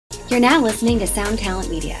You're now listening to Sound Talent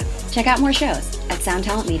Media. Check out more shows at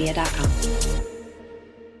soundtalentmedia.com.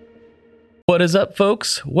 What is up,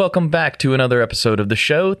 folks? Welcome back to another episode of the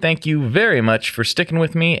show. Thank you very much for sticking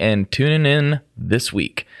with me and tuning in this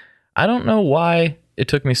week. I don't know why it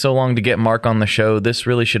took me so long to get Mark on the show. This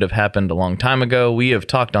really should have happened a long time ago. We have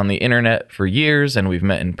talked on the internet for years and we've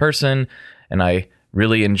met in person, and I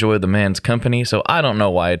really enjoy the man's company, so I don't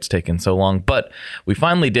know why it's taken so long, but we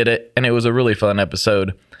finally did it, and it was a really fun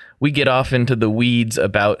episode. We get off into the weeds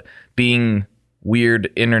about being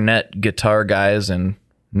weird internet guitar guys and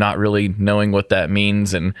not really knowing what that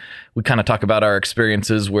means, and we kind of talk about our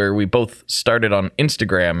experiences where we both started on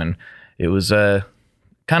Instagram, and it was a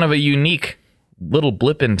kind of a unique little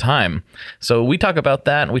blip in time. So we talk about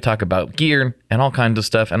that, and we talk about gear and all kinds of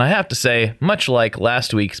stuff, and I have to say, much like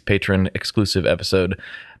last week's patron exclusive episode,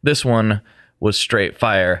 this one was straight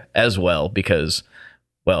fire as well, because,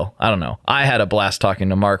 well, I don't know, I had a blast talking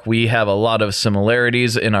to Mark. We have a lot of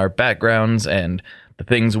similarities in our backgrounds and the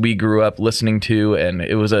things we grew up listening to, and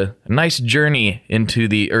it was a nice journey into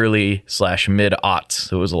the early/mid-aughts.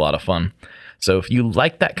 So it was a lot of fun. So if you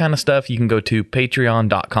like that kind of stuff, you can go to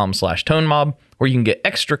patreon.com/tonemob, where you can get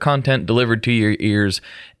extra content delivered to your ears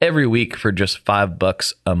every week for just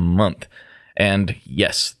 $5 a month. And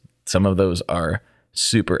yes, some of those are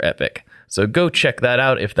super epic. So go check that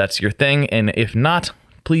out if that's your thing. And if not,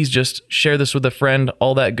 please just share this with a friend,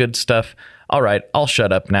 all that good stuff. All right, I'll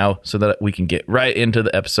shut up now so that we can get right into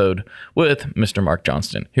the episode with Mr. Mark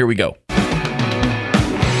Johnston. Here we go.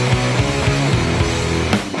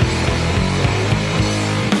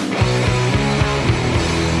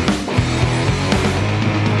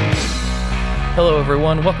 Hello,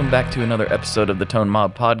 everyone. Welcome back to another episode of the Tone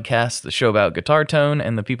Mob Podcast, the show about guitar tone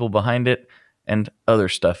and the people behind it, and other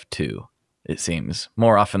stuff too, it seems.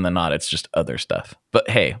 More often than not, it's just other stuff. But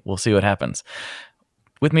hey, we'll see what happens.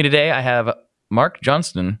 With me today, I have Mark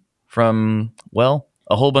Johnston from, well,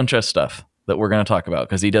 a whole bunch of stuff that we're going to talk about,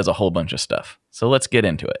 because he does a whole bunch of stuff. So let's get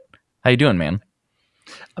into it. How you doing, man?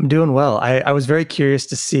 I'm doing well. I was very curious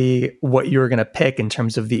to see what you were going to pick in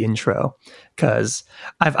terms of the intro, because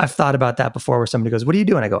I've thought about that before, where somebody goes, "What are you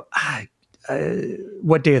doing?" I go,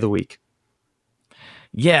 "What day of the week?"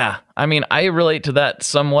 Yeah, I mean, I relate to that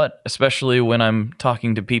somewhat, especially when I'm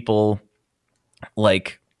talking to people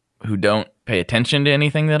like who don't pay attention to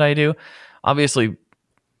anything that I do. Obviously,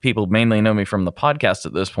 people mainly know me from the podcast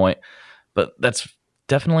at this point, but that's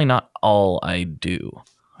definitely not all I do.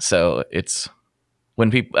 So it's when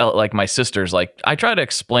people, like my sister's like, I try to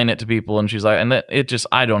explain it to people, and she's like, and that it just,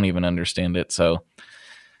 I don't even understand it. So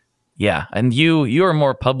yeah, and you are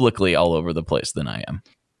more publicly all over the place than I am.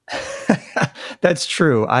 That's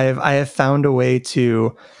true. I have found a way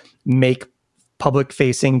to make public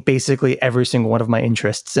facing basically every single one of my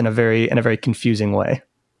interests in a very confusing way.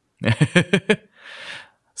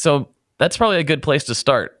 So that's probably a good place to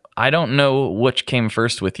start. I don't know which came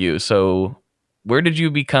first with you. So where did you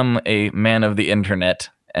become a man of the internet,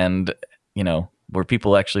 and, you know, where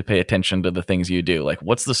people actually pay attention to the things you do? Like,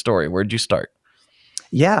 what's the story? Where'd you start?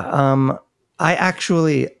 Yeah. I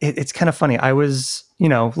actually, it's kind of funny. I was,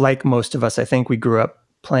 like most of us, I think we grew up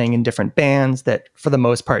playing in different bands that for the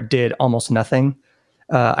most part did almost nothing.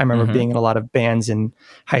 I remember being in a lot of bands in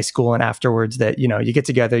high school and afterwards that, you get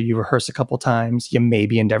together, you rehearse a couple times, you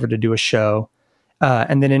maybe endeavor to do a show.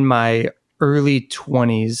 And then in my early mid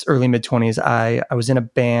 20s, I was in a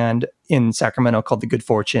band in Sacramento called The Good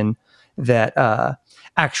Fortune that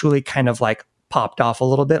actually kind of like popped off a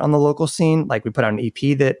little bit on the local scene. Like, we put out an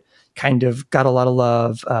EP that kind of got a lot of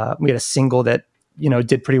love. We had a single that,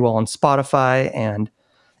 did pretty well on Spotify. And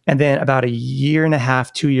then about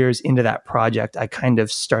 1.5 years into that project, I kind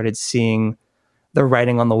of started seeing the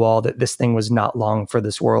writing on the wall that this thing was not long for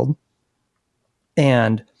this world.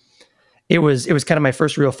 And it was kind of my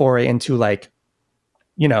first real foray into, like,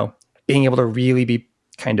 being able to really be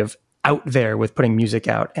kind of out there with putting music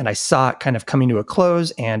out. And I saw it kind of coming to a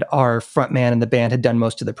close, and our front man in the band had done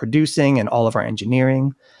most of the producing and all of our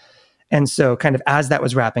engineering. And so kind of as that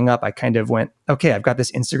was wrapping up, I kind of went, okay, I've got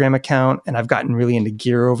this Instagram account and I've gotten really into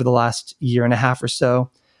gear over the last 1.5 years or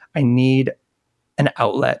so. I need an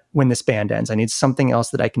outlet when this band ends. I need something else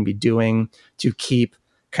that I can be doing to keep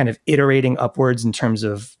kind of iterating upwards in terms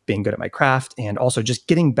of being good at my craft and also just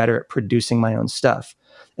getting better at producing my own stuff.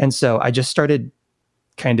 And so I just started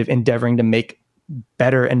kind of endeavoring to make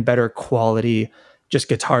better and better quality just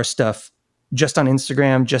guitar stuff just on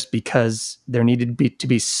Instagram, just because there needed to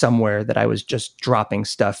be somewhere that I was just dropping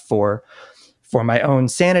stuff for my own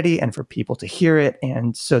sanity and for people to hear it.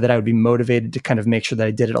 And so that I would be motivated to kind of make sure that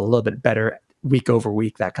I did it a little bit better week over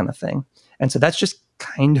week, that kind of thing. And so that's just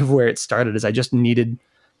kind of where it started, is I just needed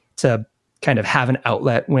to kind of have an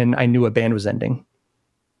outlet when I knew a band was ending.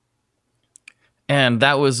 And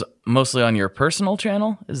that was mostly on your personal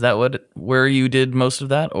channel? Is that where you did most of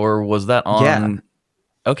that? Or was that on... Yeah.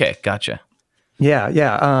 Okay, gotcha.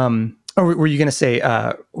 Yeah. Or were you going to say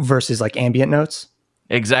versus like ambient notes?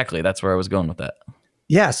 Exactly. That's where I was going with that.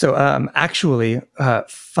 Yeah. So actually,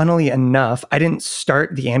 funnily enough, I didn't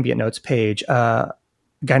start the ambient notes page. A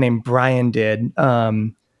guy named Brian did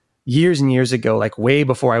years and years ago, like way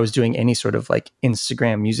before I was doing any sort of like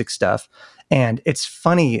Instagram music stuff. And it's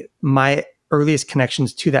funny, my earliest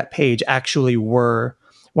connections to that page actually were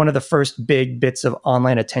one of the first big bits of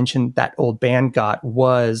online attention that old band got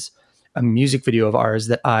was a music video of ours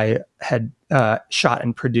that I had shot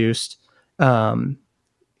and produced.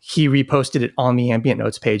 He reposted it on the ambient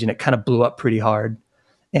notes page and it kind of blew up pretty hard.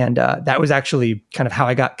 And that was actually kind of how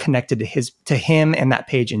I got connected to him and that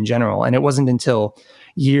page in general. And it wasn't until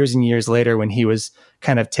years and years later when he was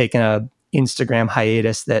kind of taking a Instagram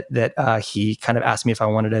hiatus that he kind of asked me if I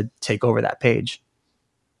wanted to take over that page.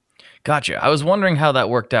 Gotcha. I was wondering how that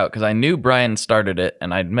worked out because I knew Brian started it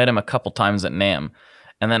and I'd met him a couple times at NAMM.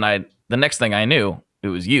 And then the next thing I knew, it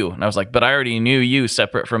was you. And I was like, but I already knew you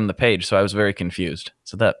separate from the page. So I was very confused.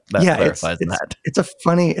 So that clarifies that. It's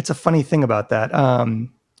a funny thing about that.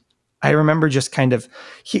 I remember just kind of,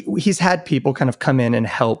 he's had people kind of come in and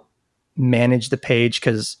help manage the page.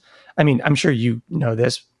 Cause I mean, I'm sure you know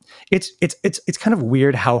this. It's kind of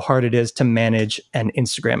weird how hard it is to manage an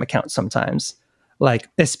Instagram account sometimes. Like,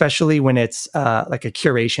 especially when it's like a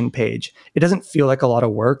curation page, it doesn't feel like a lot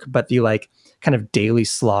of work, but the like kind of daily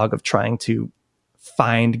slog of trying to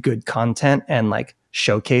find good content and like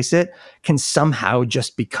showcase it can somehow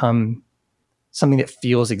just become something that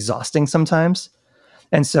feels exhausting sometimes.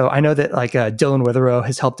 And so I know that like Dylan Witherow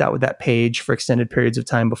has helped out with that page for extended periods of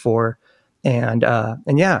time before. And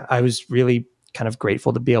yeah, I was really kind of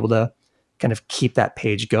grateful to be able to kind of keep that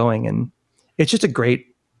page going. And it's just a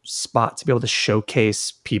great spot to be able to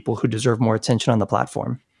showcase people who deserve more attention on the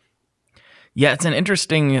platform. Yeah, it's an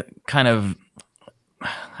interesting kind of,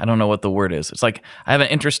 I don't know what the word is. It's like I have an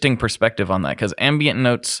interesting perspective on that because Ambient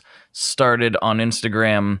Notes started on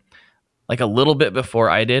Instagram like a little bit before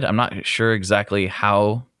I did. I'm not sure exactly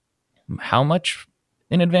how much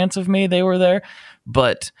in advance of me they were there,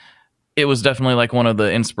 but it was definitely like one of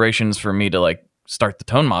the inspirations for me to like start the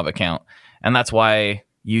Tone Mob account. And that's why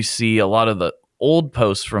you see a lot of the old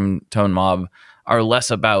posts from Tone Mob are less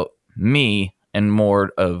about me and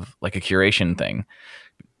more of like a curation thing.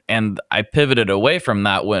 And I pivoted away from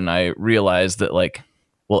that when I realized that like,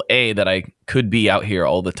 well, that I could be out here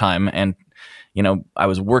all the time. And, you know, I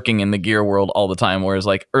was working in the gear world all the time. Whereas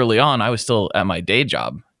like early on, I was still at my day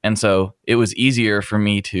job. And so it was easier for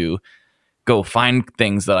me to go find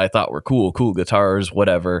things that I thought were cool guitars,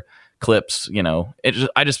 whatever, clips, you know,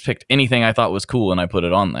 I just picked anything I thought was cool and I put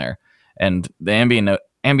it on there. And the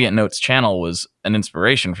Ambient Notes channel was an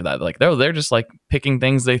inspiration for that. Like they're just like picking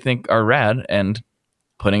things they think are rad and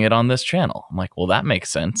putting it on this channel. I'm like, well, that makes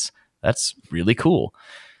sense. That's really cool.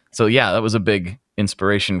 So yeah, that was a big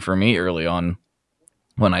inspiration for me early on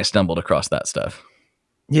when I stumbled across that stuff.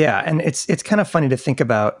 Yeah, and it's kind of funny to think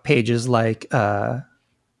about pages like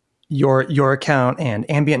your account and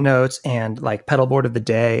Ambient Notes and like Pedalboard of the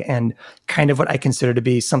Day and kind of what I consider to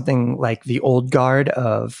be something like the old guard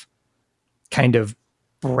of kind of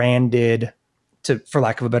branded, for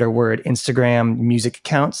lack of a better word, Instagram music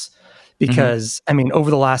accounts. Because I mean,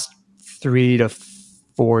 over the last 3 to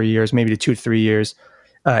 4 years, maybe to 2 to 3 years,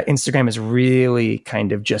 Instagram has really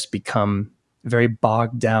kind of just become very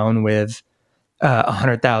bogged down with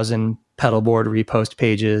 100,000 pedalboard repost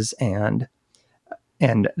pages and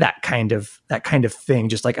that kind of thing,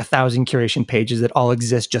 just like 1,000 curation pages that all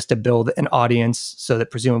exist just to build an audience, so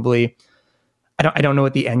that presumably, I don't know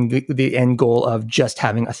what the end goal of just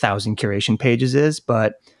having 1,000 curation pages is,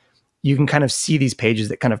 but you can kind of see these pages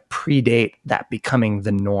that kind of predate that becoming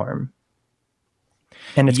the norm.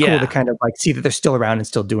 And it's cool to kind of like see that they're still around and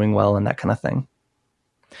still doing well and that kind of thing.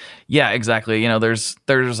 Yeah, exactly. You know, there's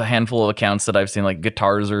a handful of accounts that I've seen like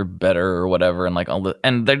guitars are better or whatever. And like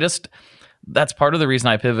and that's part of the reason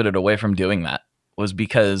I pivoted away from doing that was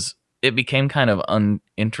because it became kind of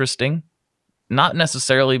uninteresting. Not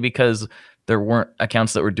necessarily because there weren't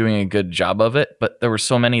accounts that were doing a good job of it, but there were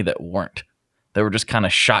so many that weren't. They were just kind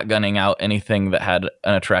of shotgunning out anything that had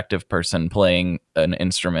an attractive person playing an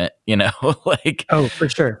instrument, you know, like. Oh, for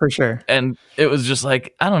sure. And it was just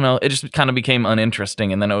like, I don't know, it just kind of became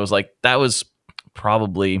uninteresting. And then it was like, that was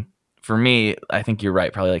probably, for me, I think you're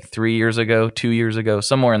right, probably like 3 years ago, 2 years ago,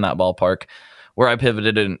 somewhere in that ballpark, where I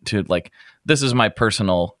pivoted into like, this is my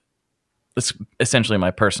personal it's essentially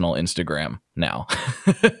my personal Instagram now.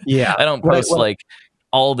 Yeah. I don't post like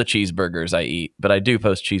all the cheeseburgers I eat, but I do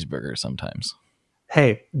post cheeseburgers sometimes.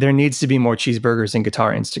 Hey, there needs to be more cheeseburgers in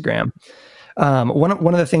guitar Instagram. One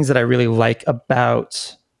of the things that I really like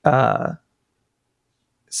about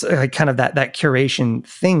so like kind of that curation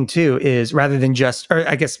thing too is rather than just, or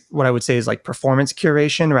I guess what I would say is like performance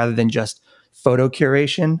curation rather than just photo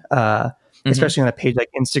curation, especially on a page like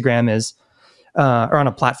Instagram is, or on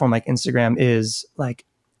a platform like Instagram is like,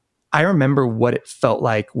 I remember what it felt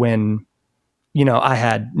like when, you know, I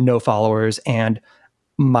had no followers and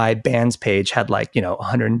my band's page had like, you know,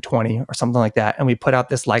 120 or something like that. And we put out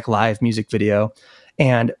this like live music video,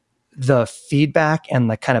 and the feedback and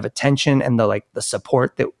the kind of attention and the like the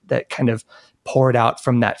support that kind of poured out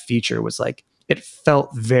from that feature was like, it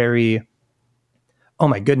felt very, oh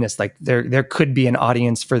my goodness, like there could be an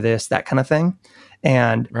audience for this, that kind of thing.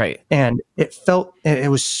 And right. And it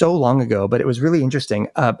was so long ago, but it was really interesting.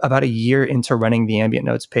 About a year into running the Ambient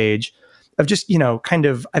Notes page, of just, you know, kind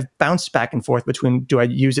of, I've bounced back and forth between, do I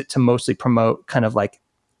use it to mostly promote kind of like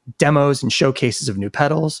demos and showcases of new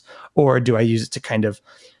pedals, or do I use it to kind of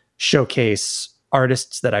showcase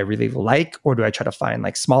artists that I really like, or do I try to find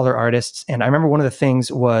like smaller artists? And I remember one of the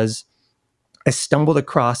things was I stumbled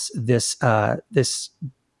across this this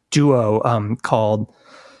duo called,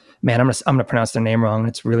 man, I'm gonna pronounce their name wrong.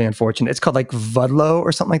 It's really unfortunate. It's called like Vudlow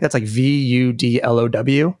or something like that. It's like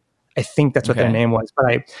Vudlow. I think that's what their name was. But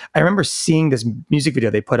I remember seeing this music video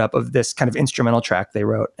they put up of this kind of instrumental track they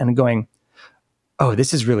wrote and going, oh,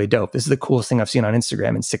 this is really dope. This is the coolest thing I've seen on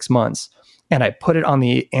Instagram in 6 months. And I put it on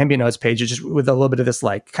the Ambient Notes page just with a little bit of this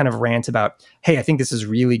like kind of rant about, hey, I think this is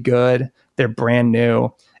really good. They're brand new.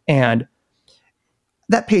 And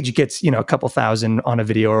that page gets, you know, a couple thousand on a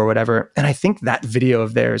video or whatever. And I think that video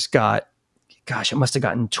of theirs got, gosh, it must have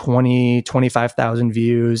gotten 20, 25,000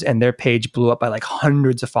 views, and their page blew up by like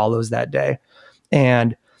hundreds of follows that day.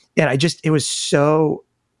 And I just, it was so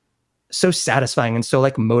satisfying and so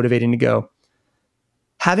like motivating to go,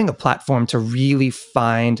 having a platform to really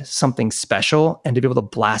find something special and to be able to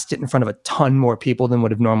blast it in front of a ton more people than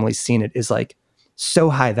would have normally seen it is like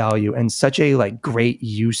so high value and such a like great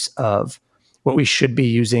use of what we should be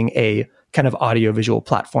using a kind of audiovisual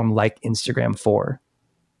platform like Instagram for.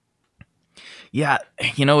 Yeah,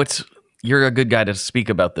 you know, you're a good guy to speak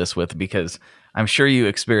about this with, because I'm sure you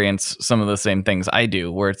experience some of the same things I do,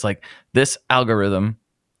 where it's like, this algorithm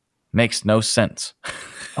makes no sense.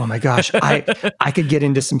 Oh my gosh, I could get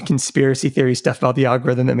into some conspiracy theory stuff about the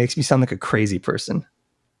algorithm that makes me sound like a crazy person.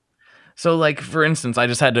 So like, for instance, I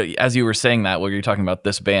just had to, as you were saying that, while you're talking about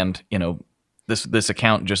this band, you know, this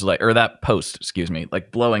account just like, or that post, excuse me,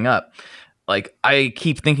 like blowing up. Like, I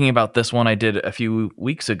keep thinking about this one I did a few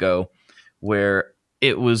weeks ago, where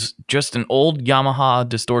it was just an old Yamaha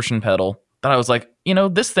distortion pedal that I was like, you know,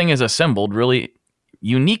 this thing is assembled really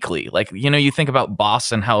uniquely. Like, you know, you think about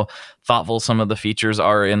Boss and how thoughtful some of the features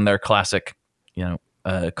are in their classic, you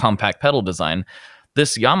know, compact pedal design.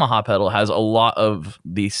 This Yamaha pedal has a lot of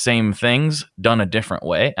the same things done a different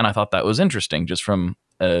way. And I thought that was interesting just from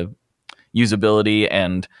a usability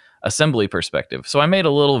and assembly perspective. So I made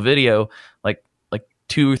a little video, like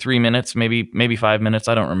 2 or 3 minutes, maybe 5 minutes,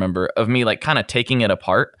 I don't remember, of me like kind of taking it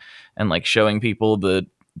apart and like showing people the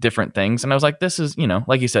different things. And I was like, this is, you know,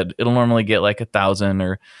 like you said, it'll normally get like 1,000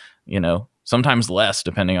 or, you know, sometimes less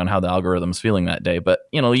depending on how the algorithm's feeling that day. But,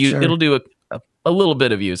 you know, Sure. It'll do a little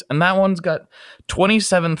bit of views. And that one's got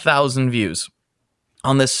 27,000 views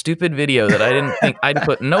on this stupid video that I didn't think, I'd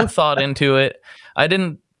put no thought into it. I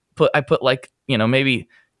put like, you know, maybe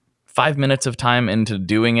 5 minutes of time into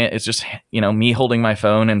doing it. It's just, you know, me holding my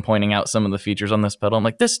phone and pointing out some of the features on this pedal. I'm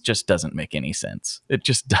like, this just doesn't make any sense. It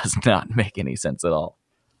just does not make any sense at all.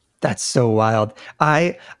 That's so wild.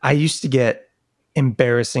 I used to get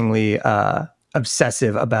embarrassingly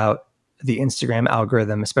obsessive about the Instagram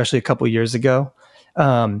algorithm, especially a couple years ago.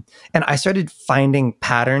 And I started finding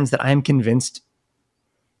patterns that I'm convinced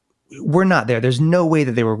were not there. There's no way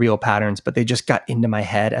that they were real patterns, but they just got into my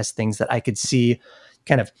head as things that I could see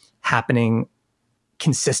kind of happening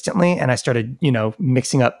consistently. And I started, you know,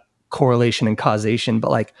 mixing up correlation and causation.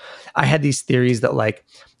 But like, I had these theories that like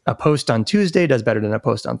a post on Tuesday does better than a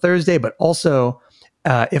post on Thursday. But also,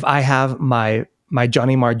 if I have my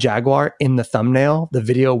Johnny Marr Jaguar in the thumbnail, the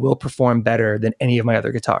video will perform better than any of my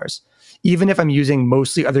other guitars. Even if I'm using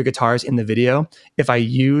mostly other guitars in the video, if I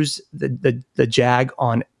use the Jag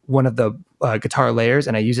on one of the guitar layers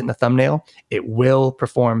and I use it in the thumbnail, it will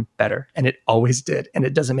perform better. And it always did. And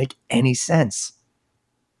it doesn't make any sense.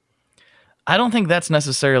 I don't think that's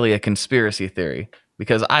necessarily a conspiracy theory,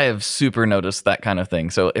 because I have super noticed that kind of thing.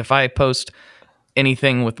 So if I post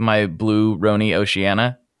anything with my blue Roni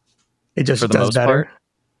Oceana, It just for the does most better. part,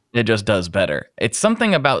 it just does better. It's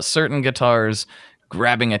something about certain guitars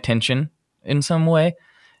grabbing attention in some way.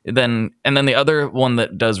 And then the other one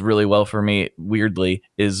that does really well for me, weirdly,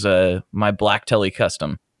 is my Black Telly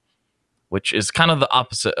Custom, which is kind of the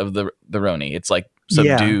opposite of the Roni. It's like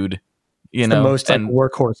subdued, It's the most like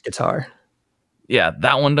workhorse guitar. Yeah,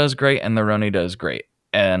 that one does great, and the Roni does great.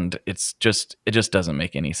 And it just doesn't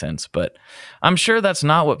make any sense. But I'm sure that's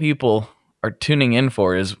not what people are tuning in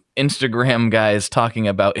for, is Instagram guys talking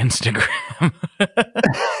about Instagram.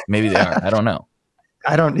 Maybe they are. I don't know.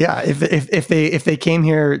 Yeah. If they came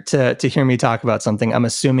here to hear me talk about something, I'm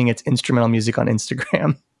assuming it's instrumental music on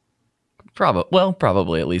Instagram.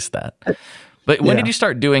 Probably at least that. But when did you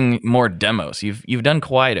start doing more demos? You've done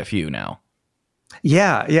quite a few now.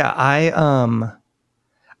 Yeah.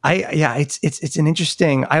 It's an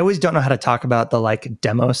interesting. I always don't know how to talk about the like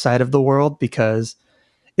demo side of the world, because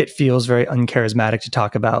it feels very uncharismatic to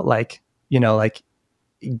talk about like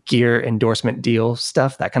gear endorsement deal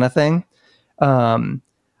stuff, that kind of thing.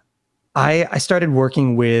 I started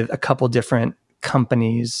working with a couple different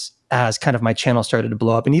companies as kind of my channel started to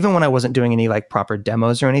blow up. And even when I wasn't doing any like proper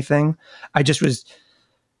demos or anything, I just was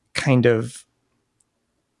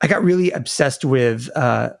I got really obsessed with,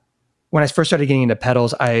 when I first started getting into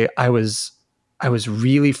pedals, I was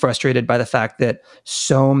really frustrated by the fact that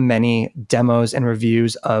so many demos and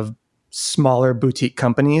reviews of smaller boutique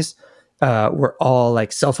companies were all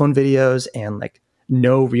like cell phone videos and like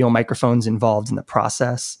no real microphones involved in the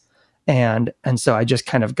process. And so I just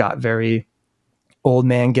kind of got very old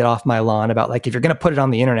man, get off my lawn about like, if you're going to put it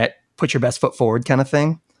on the internet, put your best foot forward kind of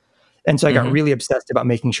thing. And so I got really obsessed about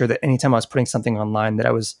making sure that anytime I was putting something online, that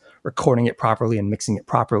I was recording it properly and mixing it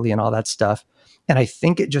properly and all that stuff. And I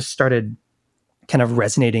think it just started kind of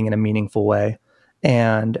resonating in a meaningful way.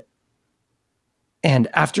 And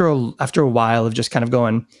after a while of just kind of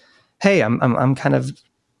going, hey, I'm kind of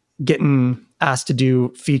getting asked to do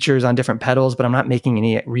features on different pedals, but I'm not making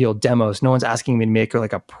any real demos. No one's asking me to make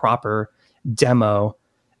like a proper demo.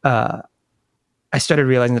 I started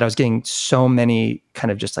realizing that I was getting so many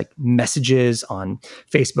kind of just like messages on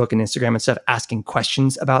Facebook and Instagram and stuff, asking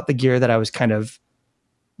questions about the gear that I was kind of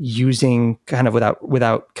using kind of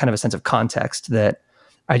without kind of a sense of context, that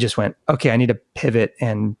I just went, okay, I need to pivot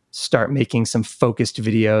and start making some focused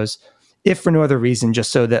videos, if for no other reason,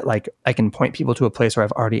 just so that like I can point people to a place where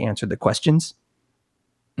I've already answered the questions.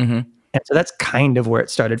 And so that's kind of where it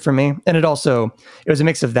started for me. And it was a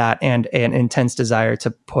mix of that and an intense desire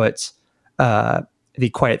to put the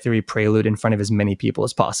Quiet Theory Prelude in front of as many people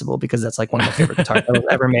as possible, because that's like one of my favorite guitar pedals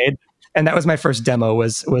ever made. And that was my first demo,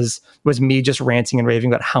 was me just ranting and raving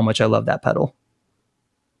about how much I love that pedal.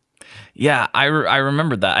 Yeah, I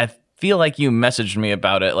remember that. I feel like you messaged me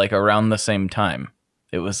about it like around the same time.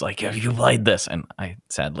 It was like, have you played this? And I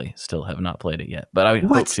sadly still have not played it yet, but I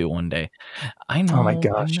hope to one day. I know. Oh my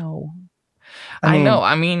gosh. I know.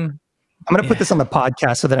 I mean, I'm going to put this on the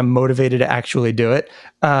podcast so that I'm motivated to actually do it.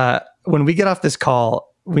 When we get off this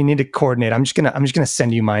call, we need to coordinate. I'm just gonna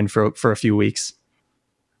send you mine for a few weeks.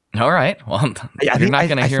 All right. Well, you're not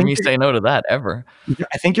going to hear me say no to that ever.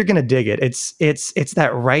 I think you're going to dig it. It's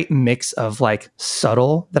that right mix of like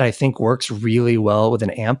subtle that I think works really well with an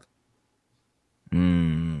amp.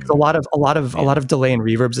 A lot of delay and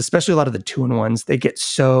reverbs, especially a lot of the 2-in-1s, they get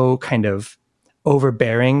so kind of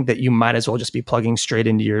overbearing that you might as well just be plugging straight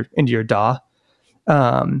into your DAW.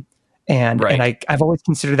 And I've always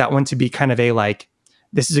considered that one to be kind of a like,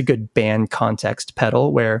 this is a good band context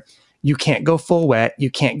pedal where you can't go full wet, you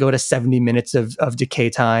can't go to 70 minutes of decay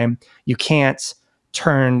time, you can't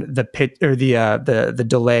turn the pitch or the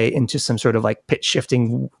delay into some sort of like pitch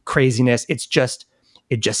shifting craziness.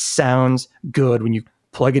 It just sounds good when you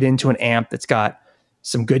plug it into an amp that's got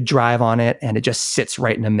some good drive on it, and it just sits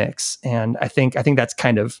right in a mix. And I think that's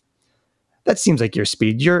kind of, that seems like your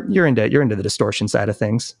speed. You're into the distortion side of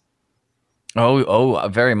things. Oh,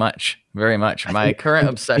 very much. My current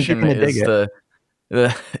obsession is the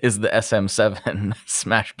SM7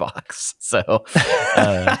 Smashbox. So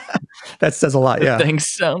that says a lot. Yeah,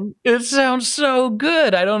 it sounds so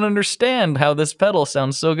good. I don't understand how this pedal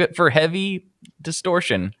sounds so good for heavy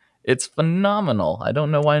distortion. It's phenomenal. I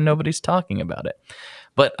don't know why nobody's talking about it.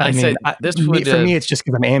 But for me, it's just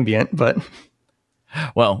because I'm ambient. But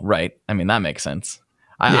well, right. I mean, that makes sense.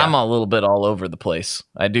 I'm a little bit all over the place.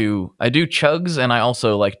 I do chugs, and I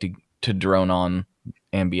also like to drone on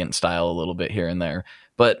ambient style a little bit here and there.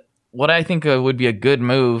 But what I think would be a good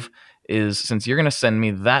move is, since you're going to send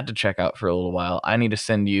me that to check out for a little while, I need to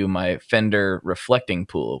send you my Fender Reflecting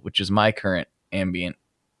Pool, which is my current ambient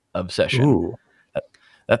obsession. Ooh.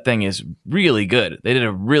 That thing is really good. They did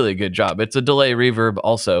a really good job. It's a delay reverb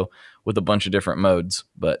also with a bunch of different modes,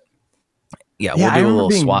 but yeah, we'll do a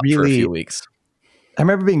little swap for a few weeks. I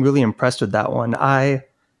remember being really impressed with that one.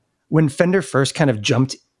 When Fender first kind of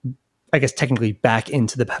jumped, I guess technically back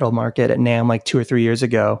into the pedal market at NAMM like 2 or 3 years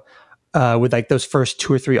ago, with like those first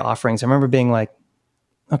 2 or 3 offerings, I remember being like,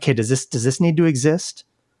 okay, does this need to exist?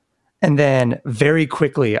 And then very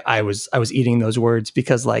quickly I was eating those words,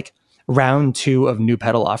 because like round 2 of new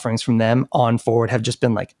pedal offerings from them on forward have just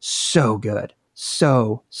been like so good.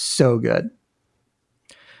 So good.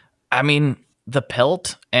 I mean, the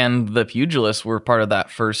Pelt and the Pugilist were part of that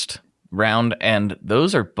first round, and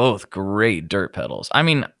those are both great dirt pedals. I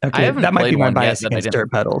mean, okay, I haven't that might played be my one bias yet against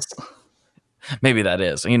dirt pedals. Maybe that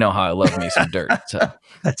is. You know how I love me some dirt. So.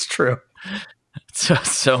 That's true.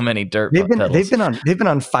 So many dirt pedals. They've been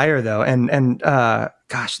on fire though, and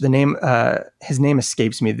gosh, the name his name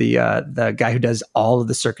escapes me. The guy who does all of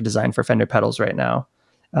the circuit design for Fender pedals right now.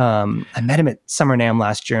 I met him at Summer NAMM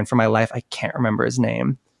last year, and for my life, I can't remember his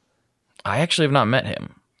name. I actually have not met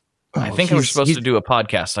him. I think we're supposed to do a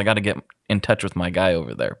podcast. I got to get in touch with my guy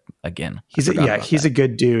over there again. He's a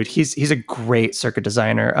good dude. He's a great circuit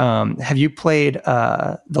designer. Have you played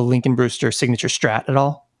the Lincoln Brewster Signature Strat at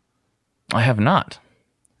all? I have not.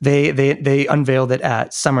 They unveiled it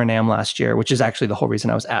at Summer NAMM last year, which is actually the whole reason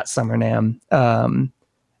I was at Summer NAMM.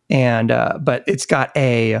 But it's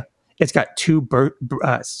got two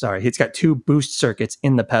boost circuits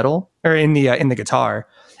in the pedal, or in the guitar.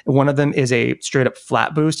 One of them is a straight up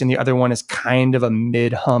flat boost, and the other one is kind of a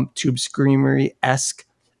mid hump Tube Screamery-esque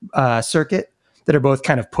circuit that are both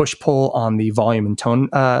kind of push pull on the volume and tone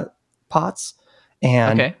pots.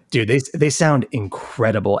 And dude, they sound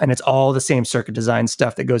incredible, and it's all the same circuit design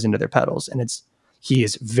stuff that goes into their pedals, and he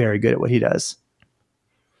is very good at what he does.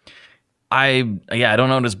 I don't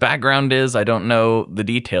know what his background is. I don't know the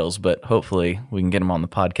details, but hopefully we can get him on the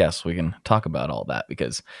podcast so we can talk about all that,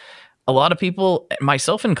 because a lot of people,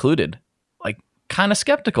 myself included, like kind of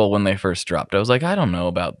skeptical when they first dropped. I was like, I don't know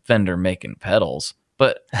about Fender making pedals,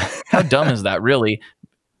 but how dumb is that really?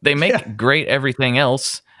 They make great everything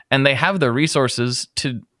else, and they have the resources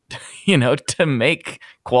to make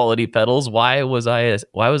quality pedals. Why was I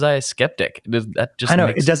a skeptic? I know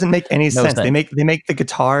it doesn't make any sense. They make the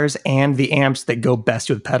guitars and the amps that go best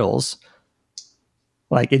with pedals.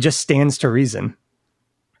 Like, it just stands to reason.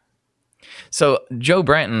 So Joe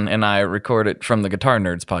Branton and I recorded from the Guitar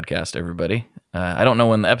Nerds podcast, everybody. I don't know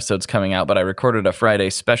when the episode's coming out, but I recorded a Friday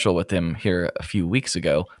special with him here a few weeks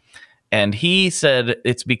ago. And he said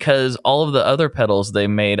it's because all of the other pedals they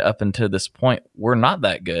made up until this point were not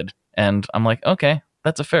that good. And I'm like, okay,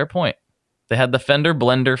 that's a fair point. They had the Fender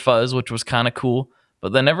Blender Fuzz, which was kind of cool,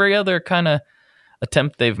 but then every other kind of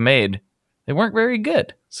attempt they've made, they weren't very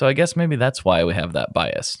good. So I guess maybe that's why we have that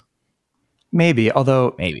bias. Maybe,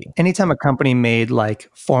 although anytime a company made like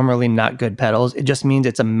formerly not good pedals, it just means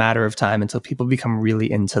it's a matter of time until people become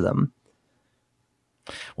really into them.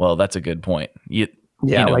 Well, that's a good point.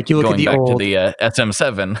 Like you look at the old to the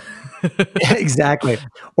SM7. Exactly.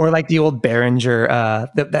 Or like the old Behringer,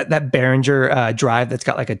 that Behringer drive that's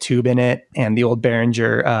got like a tube in it, and the old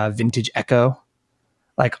Behringer vintage Echo.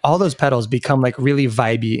 Like, all those pedals become like really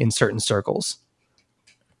vibey in certain circles.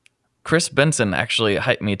 Chris Benson actually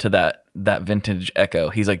hyped me to that vintage Echo.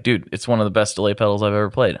 He's like, dude, it's one of the best delay pedals I've ever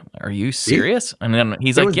played. Are you serious? And then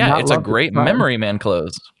he's like, yeah, it's a great Memory Man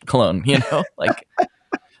clone.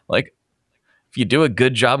 Like if you do a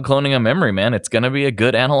good job cloning a Memory Man, it's going to be a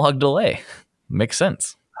good analog delay. Makes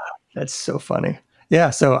sense. That's so funny. Yeah,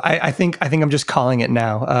 so I think I'm just calling it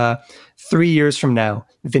now. 3 years from now,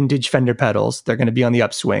 vintage Fender pedals, they're going to be on the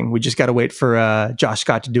upswing. We just got to wait for Josh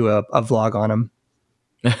Scott to do a vlog on them.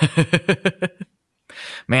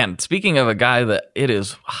 Man, speaking of a guy that it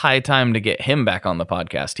is high time to get him back on the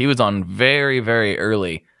podcast. He was on very, very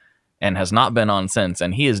early and has not been on since,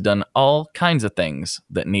 and he has done all kinds of things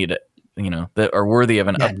that need it, that are worthy of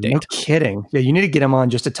an update. No kidding. Yeah, you need to get him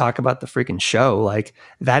on just to talk about the freaking show. Like,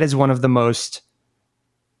 that is one of the most,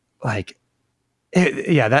 like,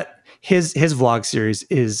 that his vlog series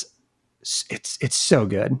is it's so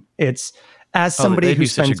good. It's, as somebody who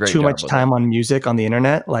spends too much time on music on the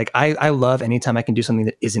internet, like I love anytime I can do something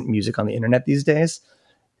that isn't music on the internet these days.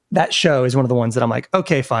 That show is one of the ones that I'm like,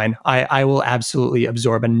 okay, fine. I will absolutely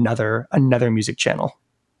absorb another music channel.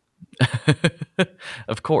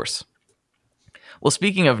 Of course. Well,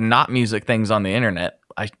 speaking of not music things on the internet,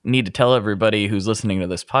 I need to tell everybody who's listening to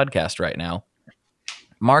this podcast right now,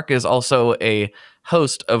 Mark is also a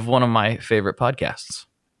host of one of my favorite podcasts,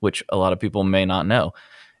 which a lot of people may not know.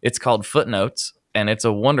 It's called Footnotes, and it's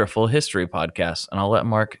a wonderful history podcast. And I'll let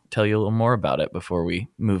Mark tell you a little more about it before we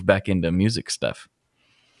move back into music stuff.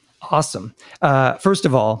 Awesome. First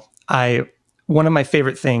of all, one of my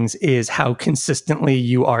favorite things is how consistently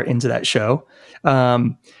you are into that show.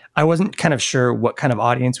 I wasn't kind of sure what kind of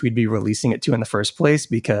audience we'd be releasing it to in the first place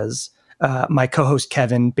because my co-host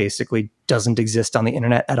Kevin basically doesn't exist on the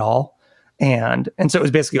internet at all. And so it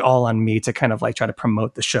was basically all on me to kind of like try to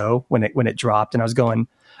promote the show when it dropped. And I was going,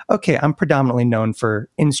 okay, I'm predominantly known for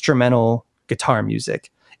instrumental guitar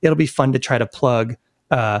music. It'll be fun to try to plug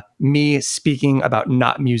me speaking about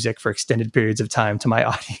not music for extended periods of time to my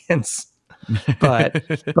audience.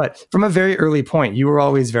 But from a very early point, you were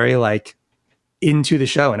always very like into the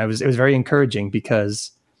show, and it was very encouraging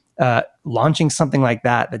because launching something like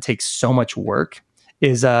that takes so much work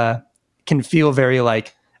is can feel very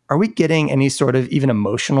like, are we getting any sort of even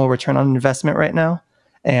emotional return on investment right now?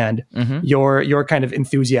 And your kind of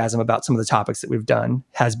enthusiasm about some of the topics that we've done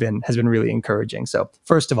has been really encouraging. So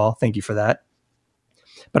first of all, thank you for that.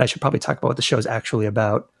 But I should probably talk about what the show is actually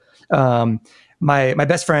about. My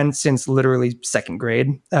best friend since literally second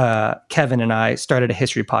grade, Kevin, and I started a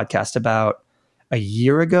history podcast about a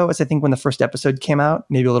year ago, as I think when the first episode came out,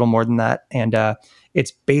 maybe a little more than that. And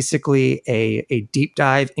it's basically a deep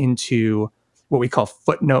dive into what we call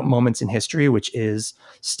footnote moments in history, which is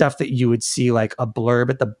stuff that you would see like a blurb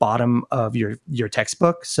at the bottom of your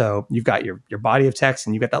textbook. So you've got your body of text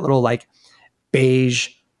and you've got that little like beige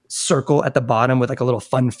circle at the bottom with like a little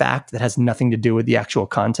fun fact that has nothing to do with the actual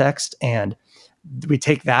context. And we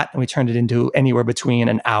take that and we turn it into anywhere between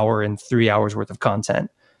an hour and 3 hours worth of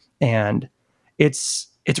content. And it's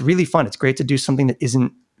really fun. It's great to do something that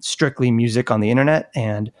isn't strictly music on the internet.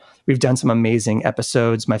 And we've done some amazing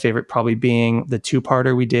episodes. My favorite probably being the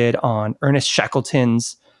 2-parter we did on Ernest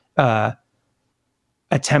Shackleton's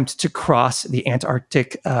attempt to cross the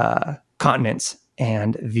Antarctic continents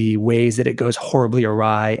and the ways that it goes horribly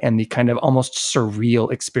awry and the kind of almost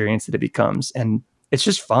surreal experience that it becomes. And it's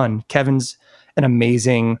just fun. Kevin's an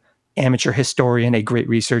amazing amateur historian, a great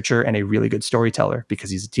researcher, and a really good storyteller because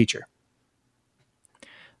he's a teacher.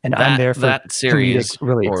 And I'm there for that series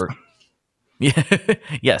relief.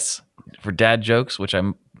 Yes, for dad jokes, which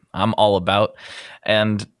I'm all about.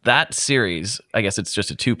 And that series, I guess it's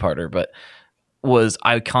just a 2-parter, but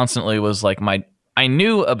I constantly was like I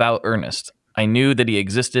knew about Ernest. I knew that he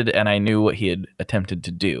existed and I knew what he had attempted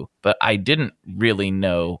to do, but I didn't really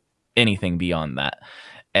know anything beyond that.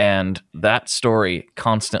 And that story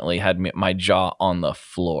constantly had my jaw on the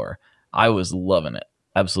floor. I was loving it.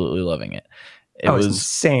 Absolutely loving it. It was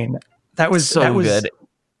insane. That was good.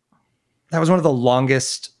 That was one of the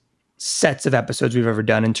longest sets of episodes we've ever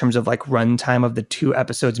done in terms of like runtime of the 2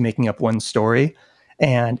 episodes making up one story.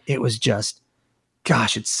 And it was just,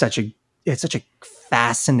 gosh, it's such a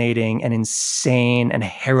fascinating and insane and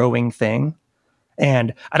harrowing thing.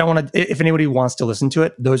 And I don't want to, if anybody wants to listen to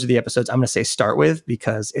it, those are the episodes I'm going to say start with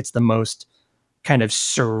because it's the most kind of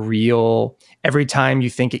surreal. Every time you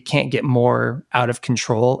think it can't get more out of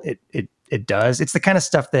control, it does. It's the kind of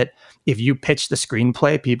stuff that if you pitch the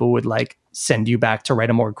screenplay, people would like send you back to write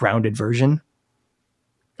a more grounded version.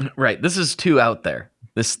 Right. This is too out there.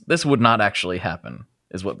 This would not actually happen,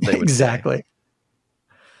 is what they would exactly.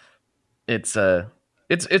 Say.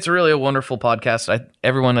 It's really a wonderful podcast.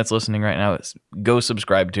 Everyone that's listening right now, go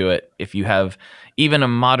subscribe to it if you have even a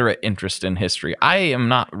moderate interest in history. I am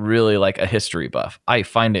not really like a history buff. I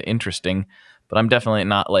find it interesting, but I'm definitely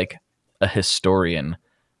not like a historian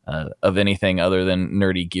of anything other than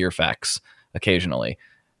nerdy gear facts occasionally.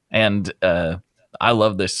 And I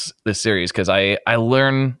love this series because I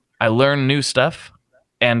learn new stuff,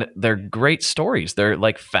 and they're great stories. They're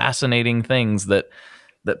like fascinating things that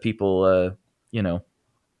people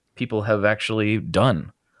people have actually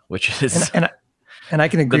done, which is and I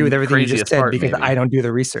can agree with everything you just said because maybe. I don't do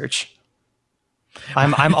the research.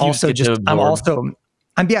 I'm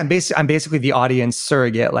basically the audience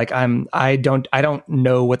surrogate. Like I don't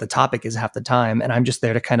know what the topic is half the time, and I'm just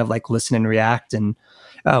there to kind of like listen and react. And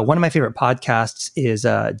one of my favorite podcasts is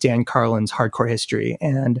Dan Carlin's Hardcore History,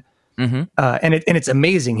 and it's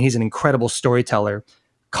amazing. He's an incredible storyteller.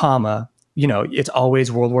 It's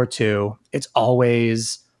always World War II. It's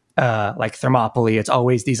always like Thermopylae. It's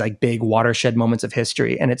always these like big watershed moments of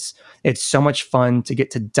history, and it's so much fun to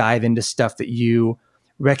get to dive into stuff that you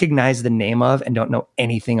recognize the name of and don't know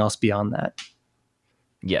anything else beyond that.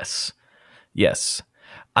 Yes.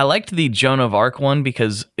 I liked the Joan of Arc one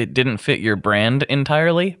because it didn't fit your brand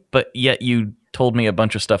entirely, but yet you told me a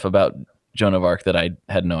bunch of stuff about Joan of Arc that I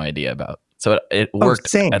had no idea about. So it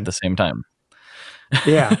worked at the same time.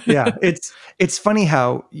 Yeah, yeah. It's funny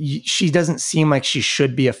how she doesn't seem like she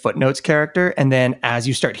should be a footnotes character, and then as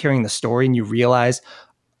you start hearing the story and you realize,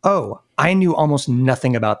 oh, I knew almost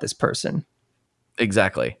nothing about this person.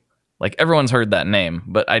 Exactly. Like everyone's heard that name,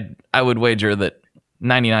 but I would wager that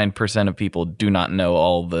 99% of people do not know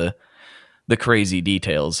all the crazy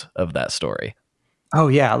details of that story. Oh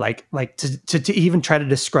yeah, like to even try to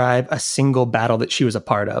describe a single battle that she was a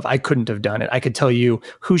part of, I couldn't have done it. I could tell you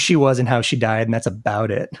who she was and how she died, and that's about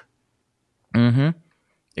it. Mm-hmm.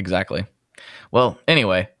 Exactly. Well,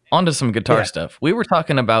 anyway, on to some guitar stuff. We were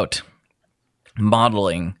talking about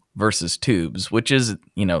modeling versus tubes, which is,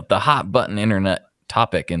 the hot button internet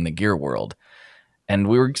topic in the gear world. And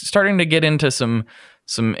we were starting to get into some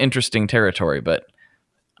interesting territory, but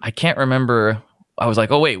I can't remember. I was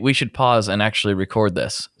like, oh, wait, we should pause and actually record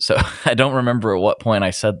this. So I don't remember at what point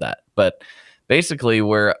I said that. But basically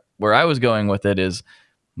where I was going with it is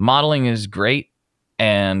modeling is great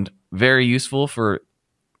and very useful for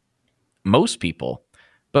most people.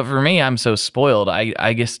 But for me, I'm so spoiled.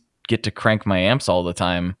 I just get to crank my amps all the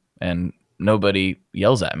time and nobody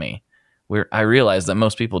yells at me. I realize that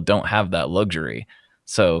most people don't have that luxury.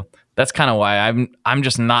 So that's kind of why I'm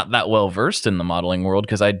just not that well versed in the modeling world,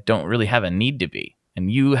 because I don't really have a need to be. And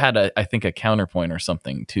you had I think a counterpoint or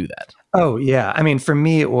something to that. Oh yeah, I mean, for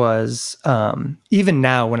me it was even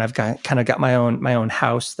now when I've got my own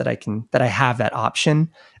house that I have that option.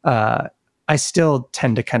 I still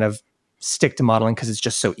tend to kind of stick to modeling because it's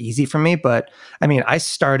just so easy for me. But I mean, when I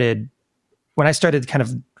started kind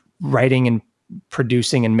of writing and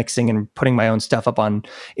producing and mixing and putting my own stuff up on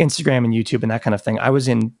Instagram and YouTube and that kind of thing, I was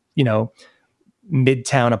in,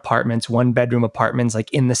 midtown apartments, 1-bedroom apartments,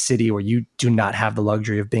 like in the city where you do not have the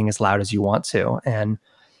luxury of being as loud as you want to. And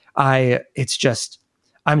I'm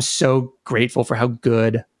so grateful for how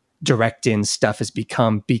good direct in stuff has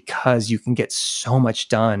become, because you can get so much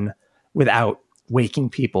done without waking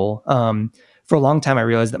people. For a long time, I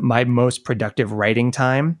realized that my most productive writing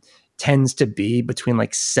time tends to be between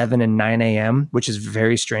like 7 and 9 a.m., which is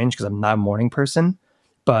very strange because I'm not a morning person.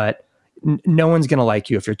 But no one's going to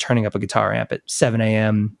like you if you're turning up a guitar amp at 7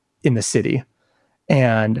 a.m. in the city.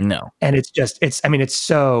 And it's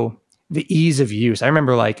so the ease of use. I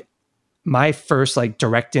remember like my first like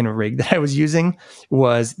direct in rig that I was using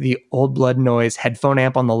was the Old Blood Noise headphone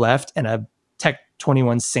amp on the left and a Tech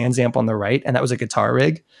 21 Sans amp on the right. And that was a guitar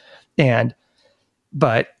rig.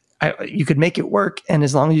 But you could make it work. And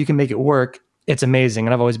as long as you can make it work, it's amazing.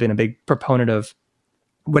 And I've always been a big proponent of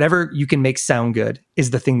whatever you can make sound good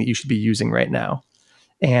is the thing that you should be using right now.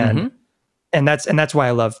 And that's why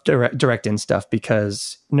I love direct in stuff,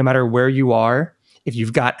 because no matter where you are, if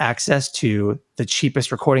you've got access to the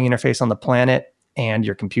cheapest recording interface on the planet and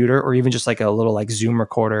your computer, or even just like a little like Zoom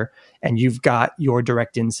recorder, and you've got your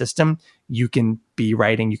direct in system, you can be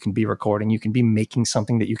writing, you can be recording, you can be making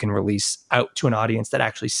something that you can release out to an audience that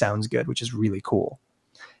actually sounds good, which is really cool.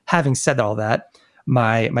 Having said all that,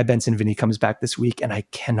 my Benson Vinny comes back this week and I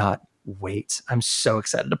cannot wait. I'm so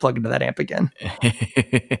excited to plug into that amp again.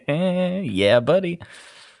 Yeah, buddy.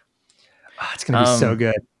 Oh, it's going to be so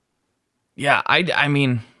good. Yeah, I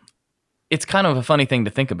mean, it's kind of a funny thing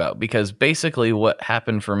to think about, because basically what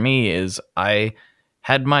happened for me is I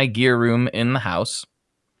had my gear room in the house,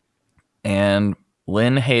 and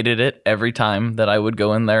Lynn hated it every time that I would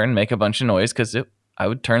go in there and make a bunch of noise, because I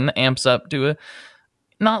would turn the amps up to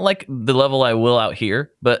not like the level I will out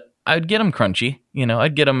here, but I'd get them crunchy.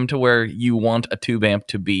 I'd get them to where you want a tube amp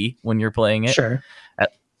to be when you're playing it. Sure.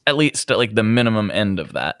 At least at like the minimum end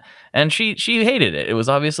of that. And she hated it. It was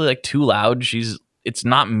obviously like too loud. It's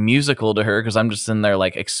not musical to her because I'm just in there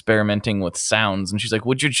like experimenting with sounds. And she's like,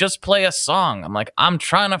 would you just play a song? I'm like, I'm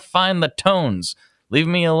trying to find the tones. Leave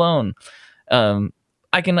me alone.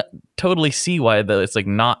 I can totally see why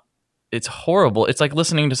it's horrible. It's like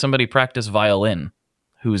listening to somebody practice violin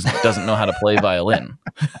who doesn't know how to play violin.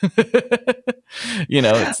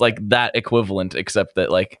 It's like that equivalent, except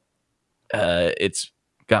that like it's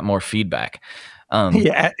got more feedback.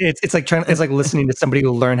 It's like listening to somebody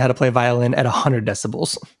who learned how to play violin at 100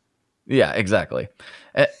 decibels. Yeah, exactly.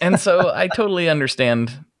 And so I totally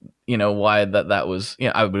understand, why that was.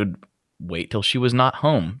 I would wait till she was not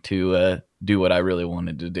home to do what I really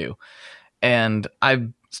wanted to do. And I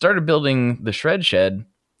started building the shred shed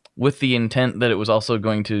with the intent that it was also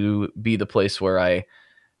going to be the place where I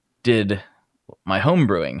did my home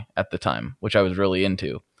brewing at the time, which I was really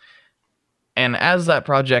into. And as that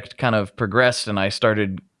project kind of progressed and I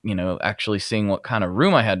started, actually seeing what kind of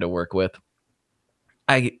room I had to work with,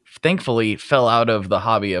 I thankfully fell out of the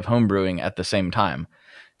hobby of homebrewing at the same time,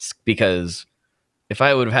 because if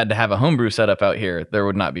I would have had to have a homebrew set up out here, there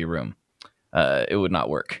would not be room. it would not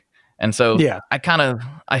work. And so Yeah.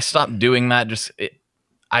 I stopped doing that.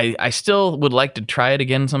 I still would like to try it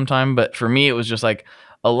again sometime, but for me, it was just like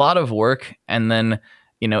a lot of work. And then,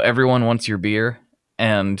 everyone wants your beer.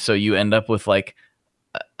 And so you end up with like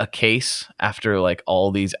a case after like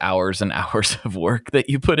all these hours and hours of work that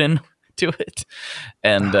you put in to it.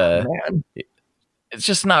 And Man. it's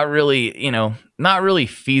just not really, it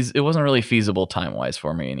wasn't really feasible time wise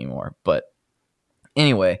for me anymore. But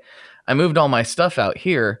anyway, I moved all my stuff out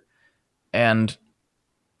here, and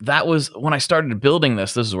that was when I started building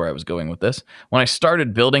this. This is where I was going with this. When I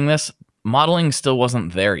started building this, modeling still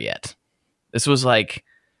wasn't there yet. This was like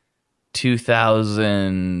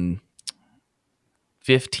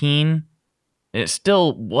 2015. It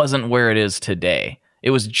still wasn't where it is today. It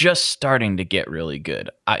was just starting to get really good,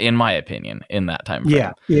 in my opinion, in that time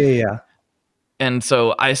frame. Yeah. And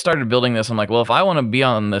so I started building this. I'm like, well, if I want to be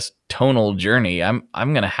on this tonal journey, I'm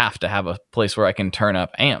going to have a place where I can turn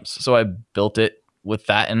up amps. So I built it with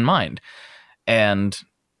that in mind. And,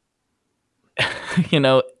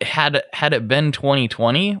 had it been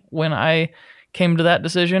 2020 when I came to that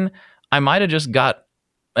decision, I might have just got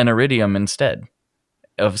an Iridium instead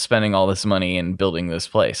of spending all this money and building this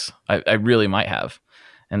place. I really might have.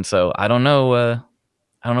 And so I don't know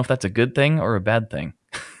if that's a good thing or a bad thing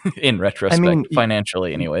in retrospect,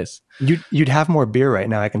 financially anyways. You'd have more beer right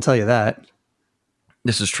now, I can tell you that.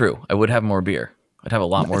 This is true. I would have more beer. I'd have a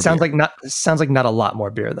lot more beer. Sounds like not a lot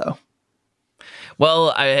more beer though.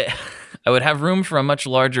 Well, I would have room for a much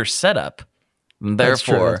larger setup.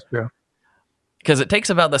 Therefore, that's true. Because it takes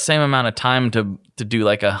about the same amount of time to do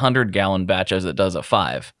like 100-gallon batch as it does a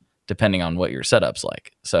 5, depending on what your setup's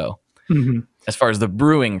like. So as far as the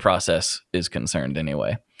brewing process is concerned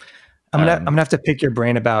anyway. I'm gonna have to pick your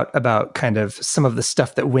brain about kind of some of the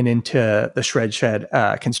stuff that went into the Shred Shed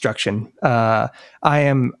construction. I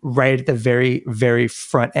am right at the very, very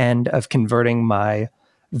front end of converting my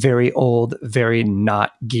very old, very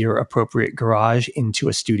not gear appropriate garage into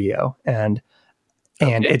a studio, and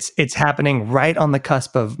it's happening right on the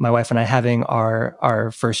cusp of my wife and I having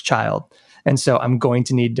our first child. And so I'm going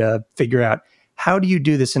to need to figure out, how do you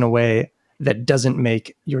do this in a way that doesn't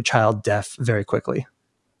make your child deaf very quickly?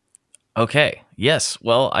 Okay. Yes.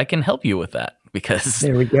 Well, I can help you with that, because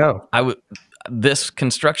there we go. This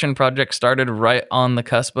construction project started right on the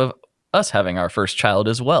cusp of us having our first child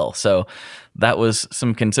as well. So that was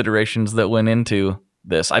some considerations that went into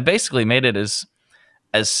this. I basically made it as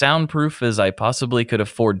soundproof as I possibly could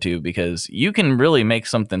afford to, because you can really make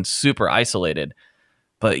something super isolated,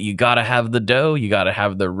 but you got to have the dough, you got to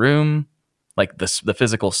have the room, like the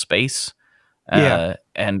physical space.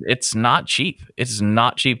 And it's not cheap. It's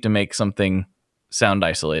not cheap to make something sound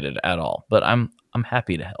isolated at all, but I'm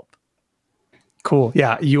happy to help. Cool.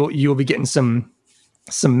 Yeah. You'll be getting some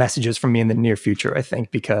messages from me in the near future, I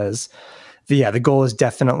think, because the goal is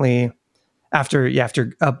definitely after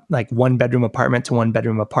like 1-bedroom apartment to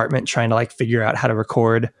 1-bedroom apartment, trying to like figure out how to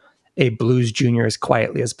record a Blues Junior as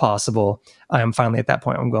quietly as possible. I'm finally at that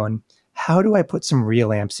point. I'm going, how do I put some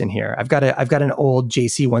real amps in here? I've got an old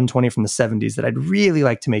JC 120 from the 70s that I'd really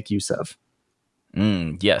like to make use of.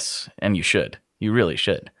 Yes, and you should. You really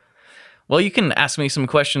should. Well, you can ask me some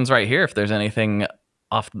questions right here if there's anything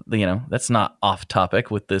off, that's not off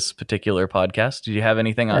topic with this particular podcast. Do you have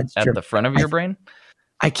anything at the front of your brain?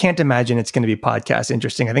 I can't imagine it's going to be podcast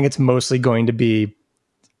interesting. I think it's mostly going to be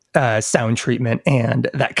sound treatment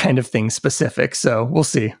and that kind of thing specific. So we'll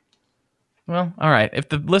see. Well, all right. If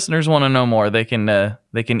the listeners want to know more, they can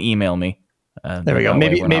email me. There we go.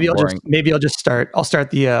 Maybe I'll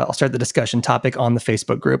start the discussion topic on the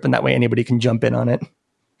Facebook group, and that way anybody can jump in on it.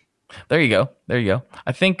 There you go.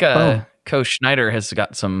 I think Co Schneider has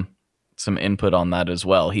got some input on that as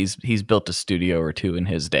well. He's built a studio or two in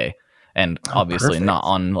his day, and obviously not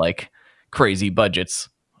on like crazy budgets.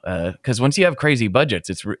 Because once you have crazy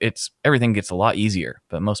budgets, it's everything gets a lot easier.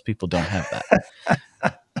 But most people don't have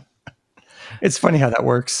that. It's funny how that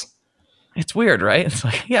works. It's weird, right? It's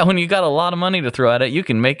like, yeah, when you got a lot of money to throw at it, you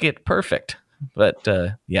can make it perfect. But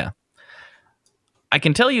yeah, I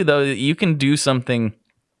can tell you though that you can do something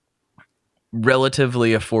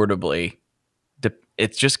relatively affordably.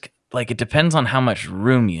 It's just like, it depends on how much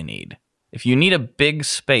room you need. If you need a big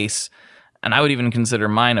space, and I would even consider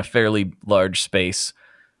mine a fairly large space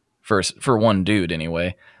for one dude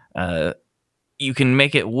anyway, you can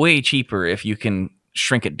make it way cheaper if you can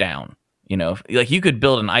shrink it down. Like you could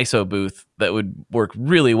build an ISO booth that would work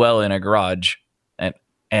really well in a garage,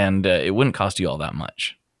 and it wouldn't cost you all that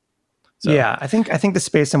much. So, yeah, I think the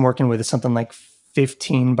space I'm working with is something like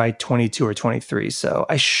 15 by 22 or 23. So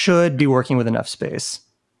I should be working with enough space.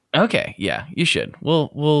 Okay, yeah, you should.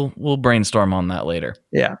 We'll brainstorm on that later.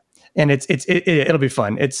 Yeah. And it'll be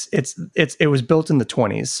fun. It was built in the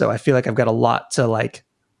 20s, so I feel like I've got a lot to like.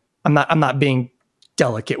 I'm not being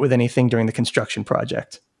delicate with anything during the construction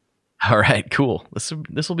project. All right, cool.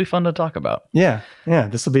 This will be fun to talk about. Yeah.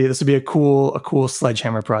 This will be a cool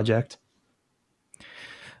sledgehammer project.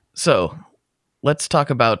 So, let's talk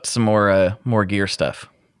about some more gear stuff.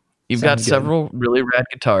 You've got several really rad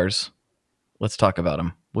guitars. Let's talk about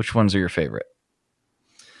them. Which ones are your favorite?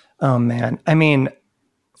 Oh man, I mean,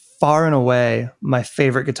 far and away, my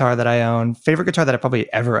favorite guitar that I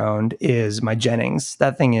probably ever owned is my Jennings.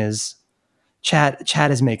 That thing is,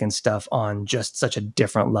 Chad is making stuff on just such a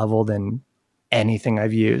different level than anything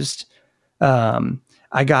I've used.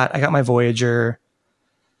 I got my Voyager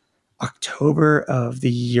October of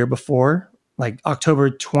the year before, like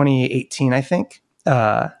October 2018, I think.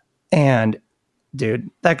 And dude,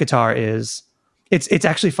 that guitar is, it's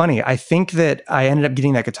actually funny. I think that I ended up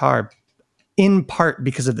getting that guitar in part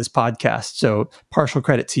because of this podcast. So partial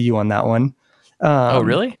credit to you on that one. Oh,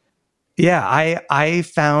 really? Yeah. I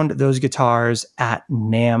found those guitars at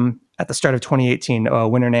NAMM at the start of 2018,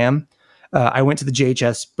 Winter NAMM. I went to the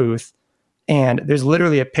JHS booth, and there's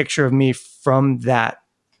literally a picture of me from that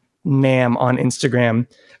NAMM on Instagram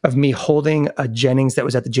of me holding a Jennings that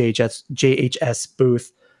was at the JHS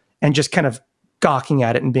booth and just kind of gawking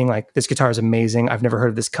at it and being like, this guitar is amazing. I've never heard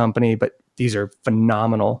of this company, but these are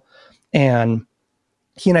phenomenal. And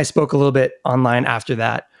he and I spoke a little bit online after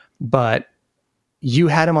that, but you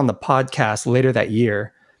had him on the podcast later that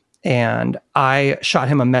year. And I shot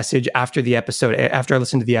him a message after the episode, after I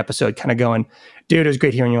listened to the episode, kind of going, dude, it was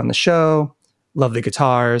great hearing you on the show. Love the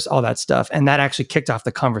guitars, all that stuff. And that actually kicked off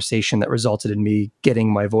the conversation that resulted in me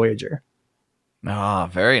getting my Voyager. Ah,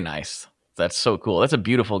 very nice. That's so cool. That's a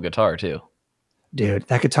beautiful guitar too. Dude,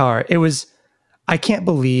 that guitar, I can't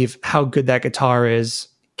believe how good that guitar is,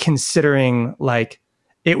 considering like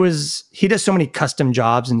he does so many custom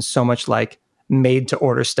jobs and so much like made to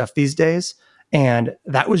order stuff these days. And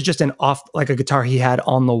that was just a guitar he had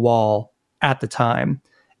on the wall at the time.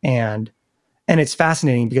 And it's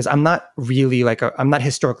fascinating because I'm not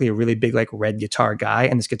historically a really big like red guitar guy.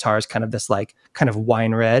 And this guitar is kind of this like kind of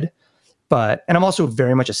wine red, and I'm also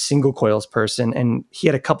very much a single coils person. And he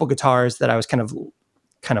had a couple guitars that I was kind of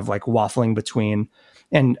like waffling between.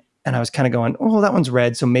 And I was kind of going, oh, that one's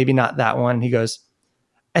red, so maybe not that one. And he goes,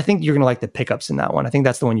 I think you're going to like the pickups in that one. I think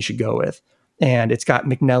that's the one you should go with. And it's got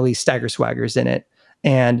McNelly Stagger Swaggers in it.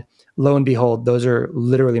 And lo and behold, those are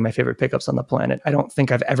literally my favorite pickups on the planet. I don't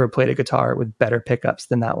think I've ever played a guitar with better pickups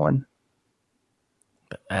than that one.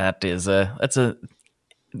 You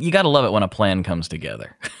got to love it when a plan comes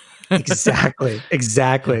together. Exactly.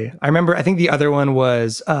 I think the other one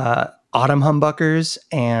was Autumn Humbuckers,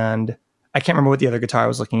 and I can't remember what the other guitar I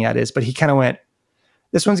was looking at is, but he kind of went,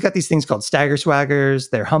 this one's got these things called Stagger Swaggers.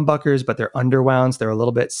 They're humbuckers, but they're underwounds. They're a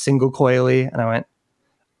little bit single coily. And I went,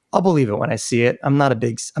 I'll believe it when I see it. I'm not a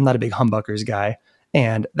big humbuckers guy.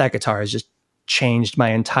 And that guitar has just changed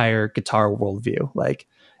my entire guitar worldview. Like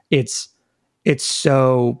it's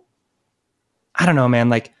so, I don't know, man.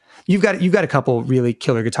 Like you've got a couple really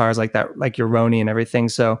killer guitars like that, like your Roni and everything.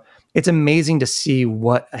 So it's amazing to see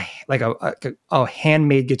what a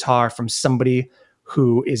handmade guitar from somebody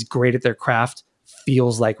who is great at their craft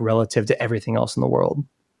feels like relative to everything else in the world.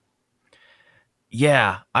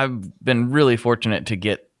 Yeah, I've been really fortunate to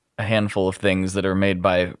get a handful of things that are made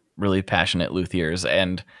by really passionate luthiers,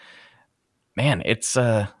 and man, it's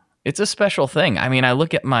a special thing. I mean, I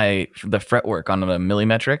look at the fretwork on the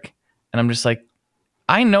millimetric, and I'm just like,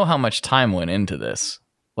 I know how much time went into this,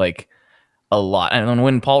 like a lot. And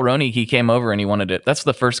when Paul Roney, he came over and he wanted it. That's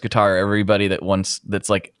the first guitar everybody that's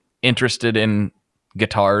like interested in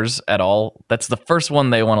guitars at all, that's the first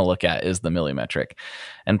one they want to look at is the millimetric.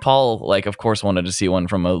 And Paul, like, of course, wanted to see one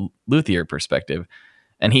from a luthier perspective.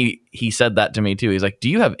 And he said that to me too. He's like, do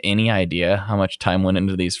you have any idea how much time went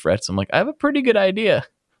into these frets? I'm like, I have a pretty good idea.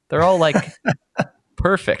 They're all like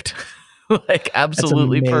perfect, like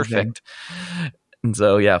absolutely perfect. And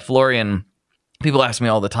so, yeah, Florian, people ask me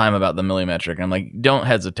all the time about the millimetric. And I'm like, don't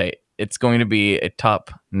hesitate. It's going to be a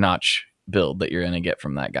top notch build that you're going to get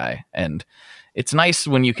from that guy. And it's nice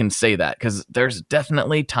when you can say that, because there's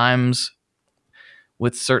definitely times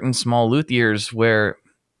with certain small luthiers where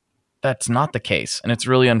that's not the case. And it's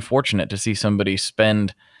really unfortunate to see somebody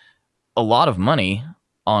spend a lot of money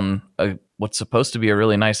on what's supposed to be a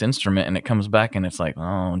really nice instrument, and it comes back and it's like,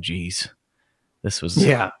 oh, geez, this was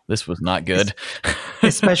not good.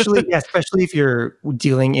 especially if you're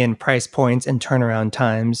dealing in price points and turnaround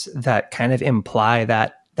times that kind of imply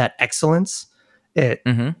that excellence.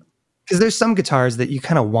 Because because there's some guitars that you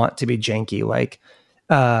kind of want to be janky. Like,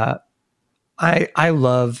 I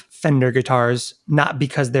love Fender guitars, not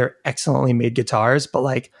because they're excellently made guitars, but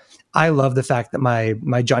like I love the fact that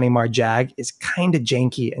my Johnny Marr Jag is kind of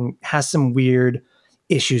janky and has some weird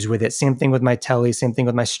issues with it. Same thing with my Tele, same thing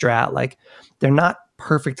with my Strat. Like they're not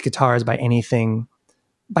perfect guitars by any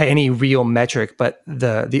real metric, but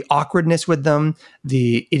the awkwardness with them,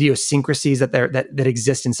 the idiosyncrasies that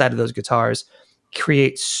exist inside of those guitars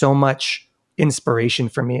create so much inspiration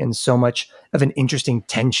for me and so much of an interesting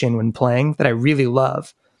tension when playing that I really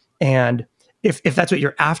love. And if that's what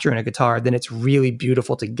you're after in a guitar, then it's really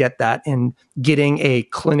beautiful to get that. And getting a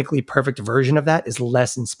clinically perfect version of that is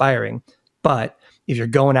less inspiring. But if you're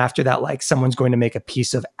going after that, like someone's going to make a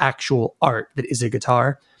piece of actual art that is a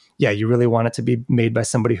guitar, yeah, you really want it to be made by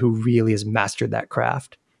somebody who really has mastered that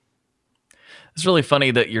craft. It's really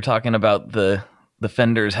funny that you're talking about the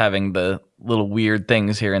Fenders having the little weird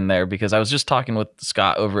things here and there, because I was just talking with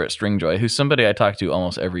Scott over at Stringjoy, who's somebody I talk to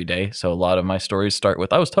almost every day. So a lot of my stories start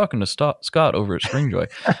with, I was talking to Scott over at Stringjoy.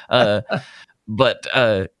 But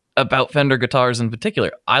about Fender guitars in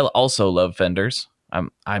particular, I also love Fenders.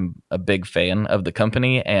 I'm a big fan of the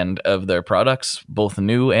company and of their products, both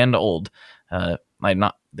new and old.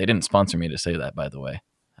 They didn't sponsor me to say that, by the way.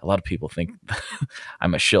 A lot of people think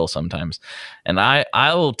I'm a shill sometimes. And I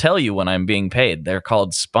will tell you when I'm being paid. They're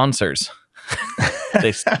called sponsors. They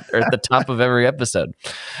are at the top of every episode.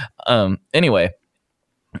 Anyway,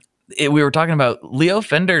 we were talking about Leo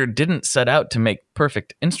Fender didn't set out to make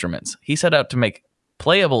perfect instruments. He set out to make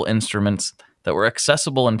playable instruments that were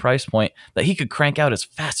accessible in price point that he could crank out as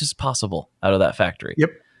fast as possible out of that factory. Yep.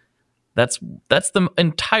 That's the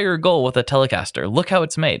entire goal with a Telecaster. Look how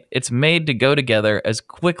it's made. It's made to go together as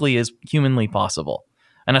quickly as humanly possible.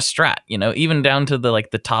 And a Strat, even down to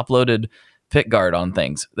the top-loaded pick guard on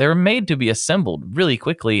things, they're made to be assembled really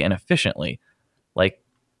quickly and efficiently. Like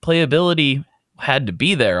playability had to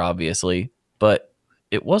be there, obviously, but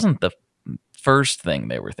it wasn't the first thing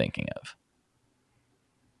they were thinking of.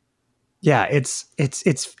 Yeah, it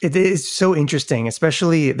is so interesting.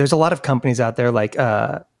 Especially, there's a lot of companies out there like.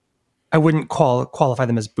 I wouldn't qualify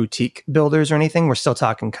them as boutique builders or anything. We're still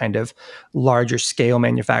talking kind of larger scale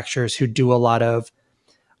manufacturers who do a lot of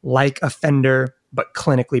like a Fender, but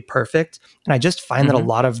clinically perfect. And I just find that a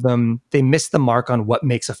lot of them, they miss the mark on what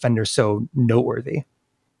makes a Fender so noteworthy.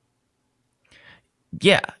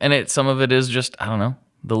 Yeah. And some of it is just, I don't know,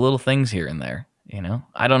 the little things here and there,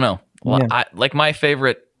 I don't know. Well, yeah. My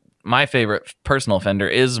favorite personal Fender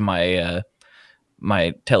is my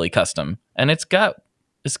Tele Custom, and it's got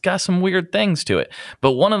some weird things to it.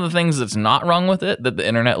 But one of the things that's not wrong with it, that the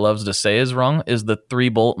internet loves to say is wrong, is the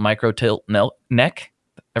 3-bolt micro tilt neck.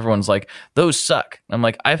 Everyone's like, those suck. I'm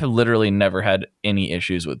like, I've literally never had any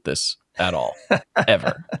issues with this at all,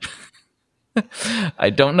 ever.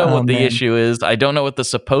 I don't know what the issue is. I don't know what the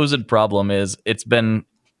supposed problem is. It's been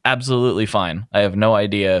absolutely fine. I have no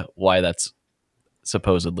idea why that's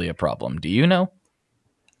supposedly a problem. Do you know?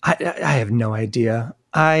 I have no idea.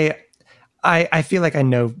 I feel like I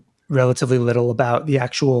know relatively little about the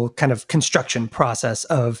actual kind of construction process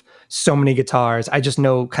of so many guitars. I just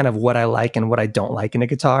know kind of what I like and what I don't like in a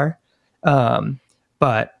guitar. Once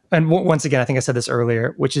again, I think I said this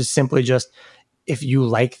earlier, which is simply just if you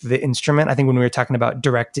like the instrument. I think when we were talking about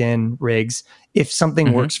direct in rigs, if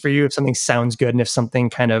something works for you, if something sounds good, and if something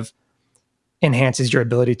kind of enhances your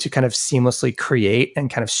ability to kind of seamlessly create and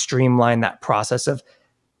kind of streamline that process of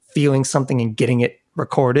feeling something and getting it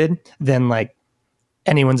recorded, then like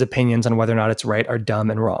anyone's opinions on whether or not it's right are dumb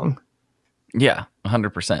and wrong. Yeah,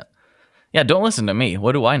 100%. Yeah, don't listen to me.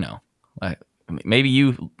 What do I know? Maybe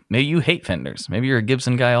you hate Fenders. Maybe you're a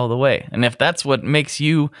Gibson guy all the way. And if that's what makes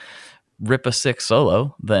you rip a sick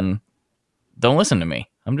solo, then don't listen to me.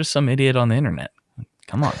 I'm just some idiot on the internet.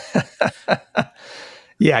 Come on.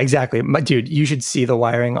 Yeah, exactly. Dude, you should see the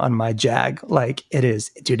wiring on my Jag. Like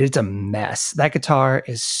it's a mess. That guitar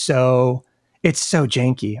is it's so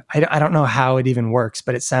janky. I don't know how it even works,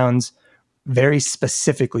 but it sounds very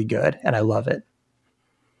specifically good, and I love it.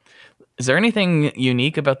 Is there anything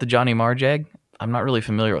unique about the Johnny Marr Jag? I'm not really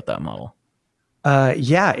familiar with that model.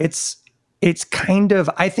 Yeah, it's kind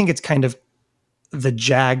of, I think it's kind of the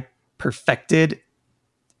Jag perfected,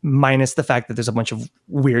 minus the fact that there's a bunch of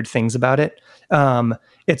weird things about it.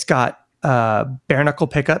 It's got bare knuckle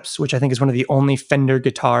pickups, which I think is one of the only Fender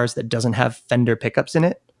guitars that doesn't have Fender pickups in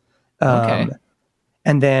it. Okay.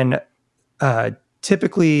 And then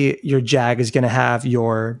typically your Jag is going to have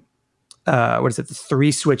your the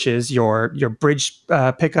 3 switches, your bridge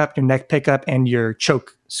pickup, your neck pickup, and your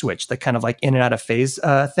choke switch, the kind of like in and out of phase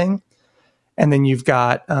thing. And then you've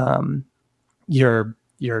got your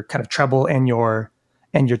your kind of treble and your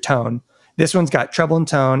tone. This one's got treble and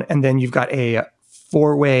tone, and then you've got a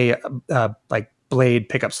 4-way like blade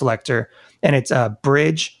pickup selector, and it's a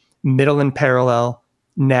bridge, middle and parallel,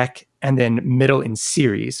 neck, and then middle in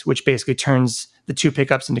series, which basically turns the 2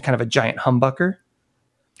 pickups into kind of a giant humbucker.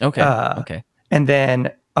 Okay. Okay. And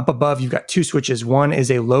then up above, you've got 2 switches. One is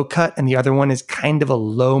a low cut, and the other one is kind of a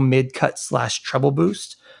low mid cut / treble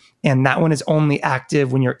boost. And that one is only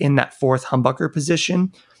active when you're in that 4th humbucker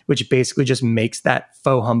position, which basically just makes that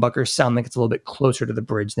faux humbucker sound like it's a little bit closer to the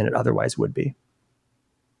bridge than it otherwise would be.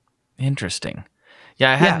 Interesting.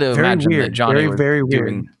 Yeah, I had to imagine that Johnny was very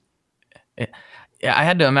doing. Yeah, I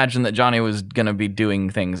had to imagine that Johnny was going to be doing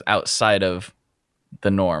things outside of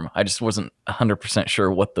the norm. I just wasn't 100%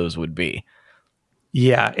 sure what those would be.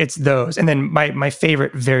 Yeah, it's those. And then my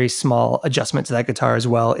favorite very small adjustment to that guitar as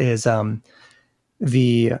well is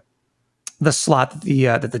the slot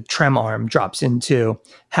that the trem arm drops into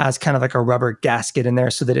has kind of like a rubber gasket in there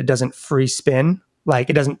so that it doesn't free spin. Like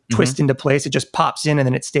it doesn't twist into place. It just pops in and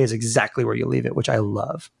then it stays exactly where you leave it, which I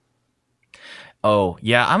love. Oh,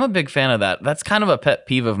 yeah, I'm a big fan of that. That's kind of a pet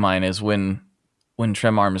peeve of mine is when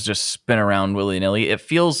trem arms just spin around willy-nilly. It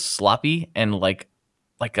feels sloppy and like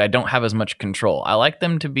I don't have as much control. I like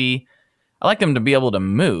them to be able to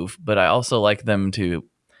move, but I also like them to,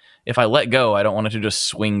 if I let go, I don't want it to just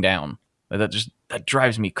swing down. That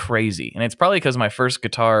drives me crazy. And it's probably because my first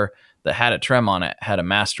guitar that had a trem on it had a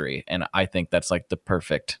Mastery, and I think that's like the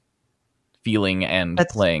perfect feeling and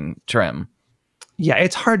playing trem. Yeah,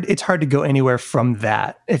 it's hard to go anywhere from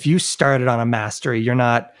that. If you started on a Mastery, you're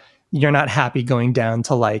not happy going down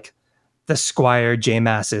to like the Squier J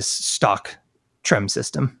Mascis stock trem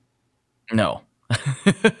system. No.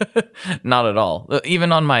 Not at all.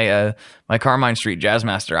 Even on my Carmine Street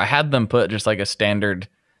Jazzmaster, I had them put just like a standard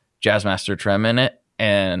Jazzmaster trem in it,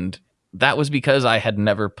 and that was because I had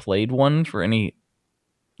never played one for any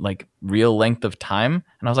like real length of time,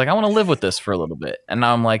 and I was like, I want to live with this for a little bit. And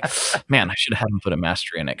now I'm like, man, I should have had them put a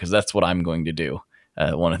Mastery in it because that's what I'm going to do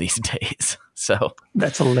one of these days. So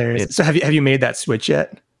that's hilarious. So have you made that switch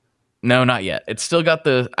yet? No, not yet. It's still got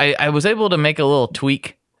the. I was able to make a little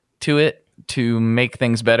tweak to it to make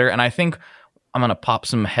things better, and I think I'm gonna pop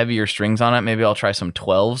some heavier strings on it. Maybe I'll try some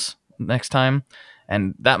 12s next time,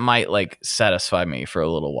 and that might like satisfy me for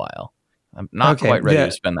a little while. I'm not quite ready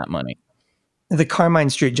to spend that money. The Carmine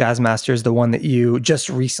Street Jazzmaster is the one that you just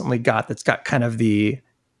recently got. That's got kind of the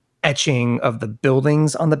etching of the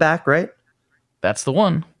buildings on the back, right? That's the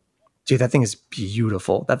one. Dude, that thing is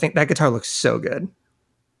beautiful. That guitar looks so good.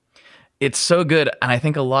 It's so good, and I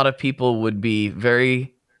think a lot of people would be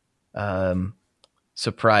very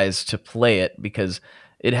surprised to play it because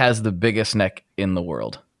it has the biggest neck in the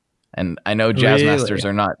world. And I know Jazzmasters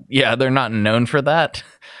are not, they're not known for that.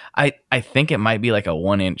 I think it might be like a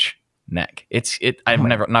 1-inch neck. I've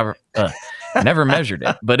never measured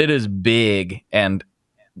it, but it is big, and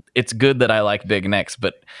it's good that I like big necks.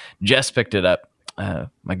 But Jess picked it up,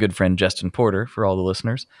 my good friend Justin Porter, for all the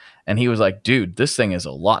listeners, and he was like, dude, this thing is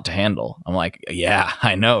a lot to handle. I'm like, yeah,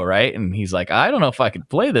 I know, right? And he's like, I don't know if I could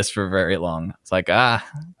play this for very long. It's like,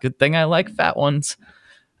 good thing I like fat ones.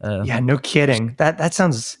 Yeah, no kidding. That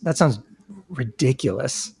sounds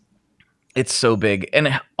ridiculous. It's so big,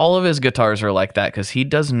 and all of his guitars are like that because he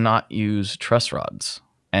does not use truss rods,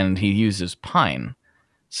 and he uses pine.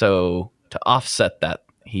 So to offset that,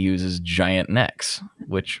 he uses giant necks,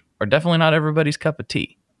 which are definitely not everybody's cup of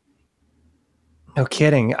tea. No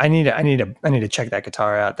kidding. I need to check that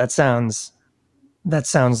guitar out. That sounds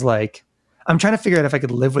like, I'm trying to figure out if I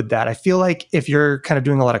could live with that. I feel like if you're kind of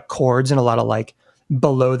doing a lot of chords and a lot of like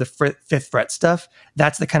below the 5th fret stuff,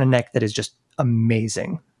 that's the kind of neck that is just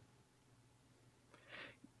amazing.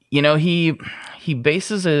 You know, he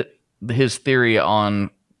bases his theory on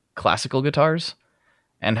classical guitars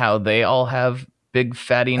and how they all have big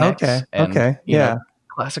fatty necks. Okay. You know,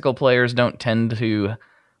 classical players don't tend to,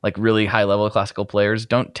 like really high level classical players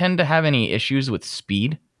don't tend to have any issues with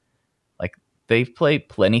speed. Like they play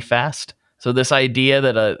plenty fast. So this idea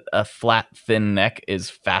that a flat, thin neck is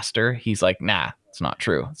faster, he's like, nah, it's not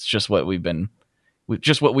true. It's just what we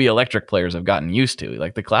electric players have gotten used to.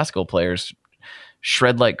 Like the classical players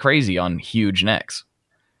shred like crazy on huge necks.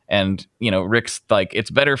 And, you know, Rick's like,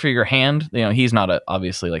 it's better for your hand. You know, he's not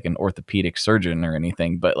obviously like an orthopedic surgeon or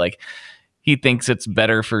anything, but like he thinks it's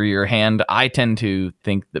better for your hand. I tend to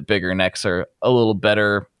think that bigger necks are a little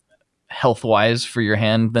better health-wise for your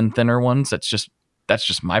hand than thinner ones. That's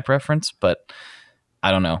just my preference, but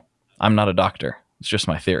I don't know. I'm not a doctor. It's just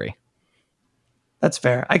my theory. That's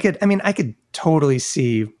fair. I could totally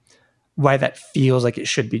see why that feels like it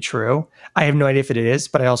should be true. I have no idea if it is,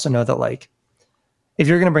 but I also know that like if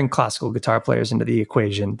you're going to bring classical guitar players into the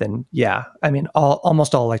equation, then yeah, I mean,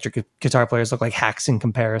 almost all electric guitar players look like hacks in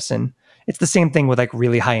comparison. It's the same thing with like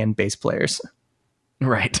really high-end bass players.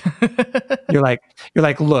 Right. You're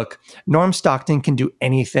like, look, Norm Stockton can do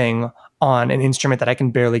anything on an instrument that I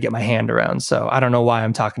can barely get my hand around. So I don't know why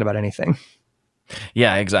I'm talking about anything.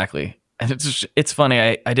 Yeah, exactly. And it's funny.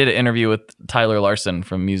 I did an interview with Tyler Larson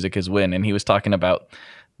from Music Is Win, and he was talking about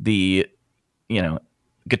the,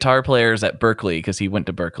 guitar players at Berklee, because he went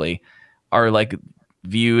to Berklee, are like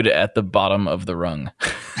viewed at the bottom of the rung.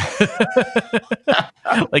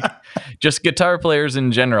 Like just guitar players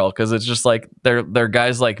in general, because it's just like they're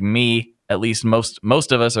guys like me. At least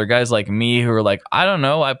most of us are guys like me who are like, I don't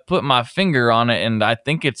know, I put my finger on it and I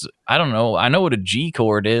think I don't know, I know what a G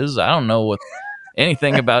chord is. I don't know what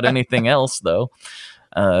anything about anything else though.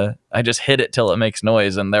 I just hit it till it makes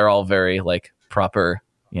noise, and they're all very like proper,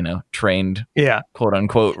 trained, quote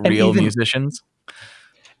unquote, real musicians.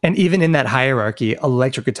 And even in that hierarchy,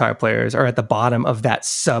 electric guitar players are at the bottom of that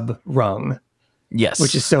sub rung. Yes.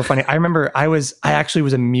 Which is so funny. I remember I actually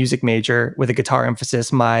was a music major with a guitar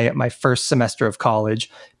emphasis my first semester of college,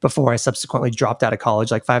 before I subsequently dropped out of college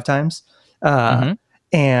like 5 times.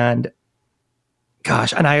 And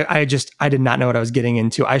gosh, and I did not know what I was getting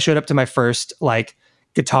into. I showed up to my first like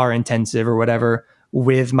guitar intensive or whatever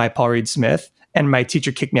with my Paul Reed Smith, and my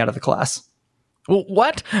teacher kicked me out of the class. Well,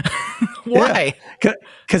 what? Why?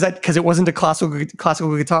 Because it wasn't a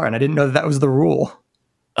classical guitar, and I didn't know that was the rule.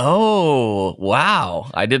 Oh, wow.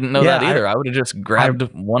 I didn't know that either. I would have just grabbed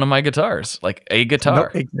one of my guitars, like a guitar.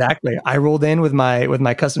 No, exactly. I rolled in with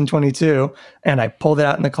my custom 22, and I pulled it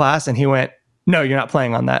out in the class, and he went, "No, you're not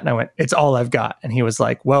playing on that." And I went, "It's all I've got." And he was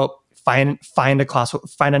like, "Well, find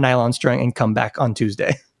a nylon string and come back on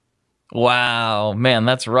Tuesday." Wow, man,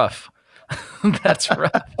 that's rough. That's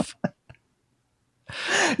rough.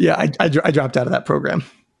 Yeah, I dropped out of that program.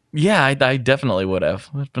 Yeah, I definitely would have.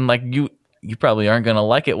 It's been like, you probably aren't going to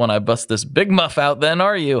like it when I bust this big muff out then,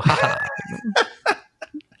 are you?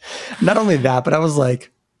 Not only that, but I was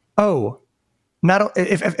like, oh,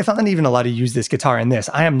 if I'm not even allowed to use this guitar in this,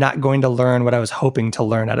 I am not going to learn what I was hoping to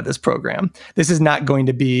learn out of this program. This is not going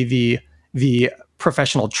to be the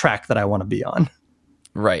professional track that I want to be on.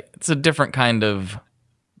 Right. It's a different kind of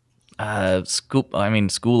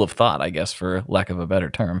school of thought, I guess, for lack of a better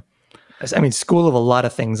term. I mean, school of a lot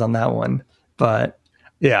of things on that one, but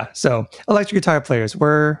yeah. So electric guitar players,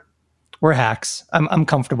 we're hacks. I'm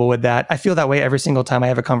comfortable with that. I feel that way every single time I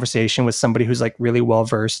have a conversation with somebody who's like really well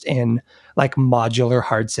versed in like modular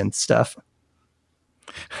hard synth stuff.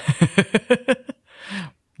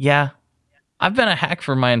 Yeah, I've been a hack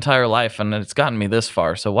for my entire life, and it's gotten me this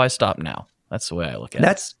far. So why stop now? That's the way I look at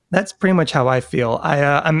it. That's pretty much how I feel.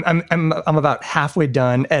 I'm about halfway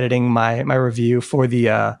done editing my review for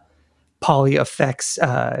the Poly Effects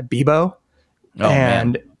Bebo. Oh,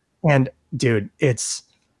 and dude, it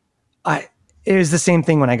was the same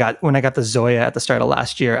thing when I got the Zoya at the start of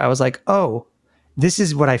last year. I was like, oh, this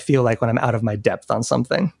is what I feel like when I'm out of my depth on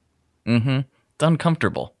something. Mm-hmm. It's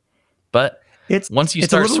uncomfortable, but once you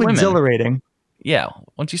start a little swimming, exhilarating. Yeah,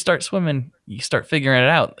 once you start swimming, you start figuring it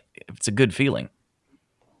out. It's a good feeling.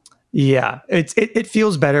 Yeah, it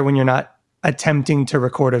feels better when you're not attempting to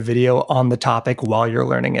record a video on the topic while you're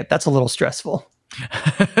learning it. That's a little stressful.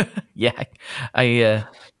 Yeah, I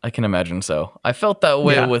can imagine so. I felt that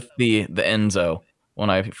way with the Enzo when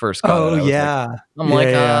I first got it.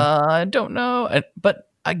 I don't know, but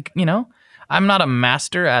I'm not a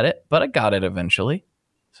master at it, but I got it eventually.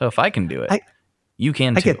 So if I can do it, you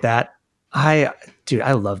can too. I get that. I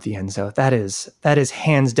love the Enzo. That is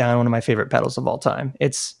hands down one of my favorite pedals of all time.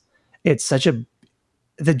 It's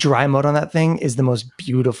the dry mode on that thing is the most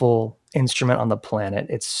beautiful instrument on the planet.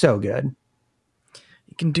 It's so good.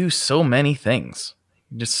 You can do so many things.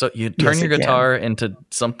 You turn your guitar into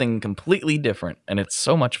something completely different, and it's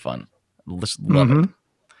so much fun. Just love it.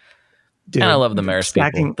 Dude, and I love the Marist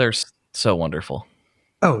people. They're so wonderful.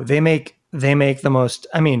 Oh, they make the most.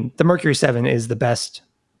 I mean, the Mercury 7 is the best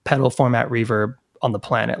pedal format reverb on the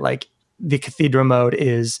planet. Like the Cathedra mode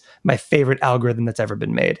is my favorite algorithm that's ever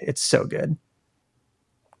been made. It's so good.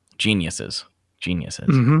 Geniuses.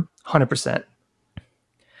 100%.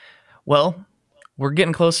 Well, we're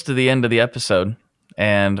getting close to the end of the episode.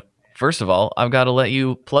 And first of all, I've got to let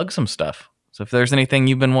you plug some stuff. So if there's anything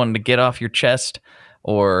you've been wanting to get off your chest,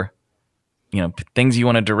 or, things you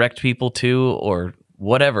want to direct people to, or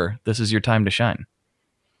whatever, this is your time to shine.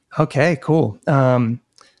 Okay, cool.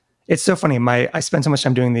 It's so funny. I spend so much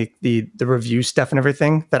time doing the review stuff and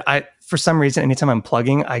everything that for some reason, anytime I'm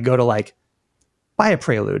plugging, I go to like buy a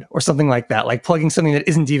Prelude or something like that, like plugging something that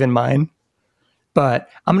isn't even mine. But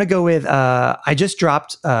I'm going to go with, I just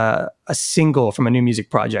dropped a single from a new music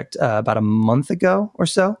project about a month ago or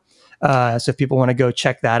so. So if people want to go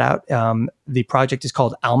check that out, the project is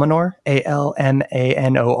called Almanor,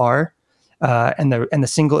 Almanor, and the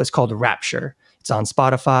single is called Rapture. It's on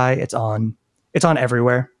Spotify. It's on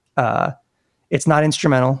everywhere. It's not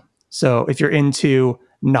instrumental. So if you're into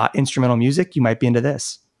not instrumental music, you might be into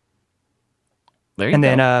this. There you and go.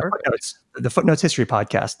 then Footnotes, the Footnotes History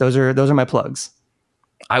Podcast. Those are my plugs.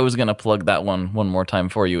 I was going to plug that one more time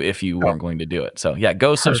for you if you weren't going to do it. So yeah,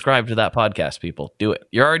 go subscribe to that podcast, people. Do it.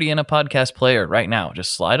 You're already in a podcast player right now.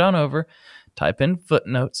 Just slide on over, type in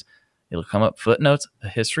Footnotes. It'll come up Footnotes, a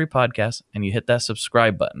history podcast, and you hit that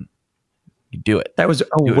subscribe button. You do it. That was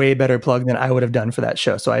a way better plug than I would have done for that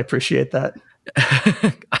show. So I appreciate that.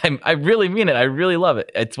 I really mean it. I really love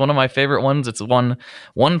it. It's one of my favorite ones. It's one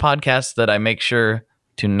podcast that I make sure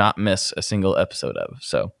to not miss a single episode of.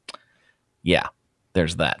 So yeah.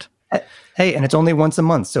 There's that. Hey, and it's only once a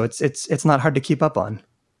month, so it's not hard to keep up on.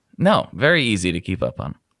 No, very easy to keep up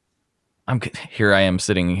on. Here I am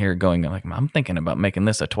sitting here going, I'm thinking about making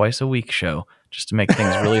this a twice a week show just to make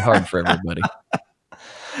things really hard for everybody.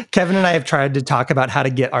 Kevin and I have tried to talk about how to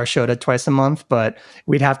get our show to twice a month, but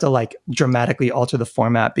we'd have to dramatically alter the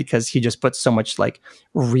format because he just puts so much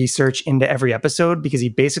research into every episode because he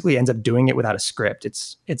basically ends up doing it without a script.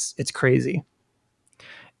 It's crazy.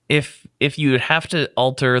 If you have to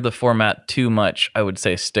alter the format too much, I would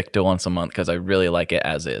say stick to once a month because I really like it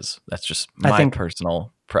as is. That's just my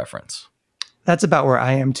personal preference. That's about where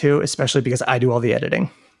I am too, especially because I do all the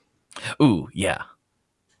editing. Ooh, yeah.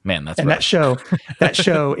 Man, that's and rough. that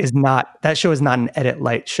show is not an edit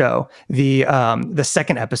light show. The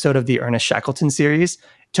second episode of the Ernest Shackleton series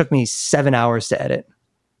took me 7 hours to edit.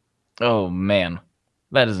 Oh man,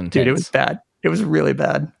 that is intense. Dude, it was bad. It was really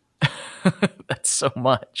bad. That's so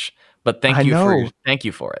much. But thank you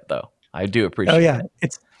for it though. I do appreciate it. Oh yeah,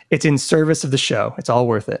 it's in service of the show. It's all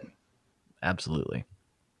worth it. Absolutely.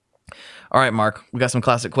 All right, Mark, we got some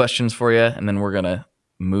classic questions for you, and then we're gonna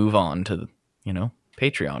move on to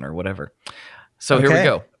Patreon or whatever. So Here we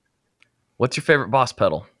go. What's your favorite Boss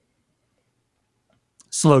pedal?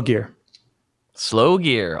 Slow gear. Slow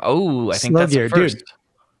gear. Oh, I think that's the first.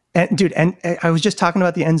 And I was just talking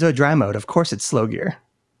about the Enzo dry mode. Of course, it's slow gear.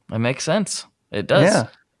 That makes sense. It does. Yeah.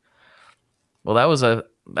 Well, that was a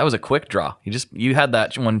quick draw. You had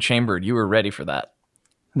that one chambered. You were ready for that.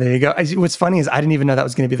 There you go. What's funny is I didn't even know that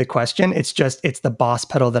was going to be the question. It's the Boss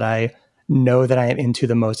pedal that I know that I am into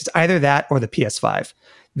the most. It's either that or the PS5.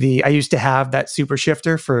 I used to have that super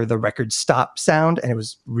shifter for the record stop sound, and it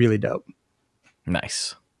was really dope.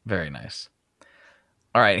 Nice. Very nice.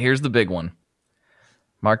 All right, here's the big one.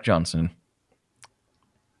 Mark Johnson,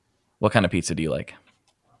 what kind of pizza do you like?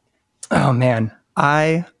 Oh man,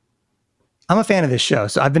 I'm a fan of this show,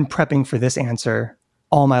 so I've been prepping for this answer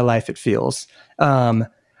all my life. It feels.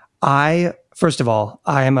 First of all,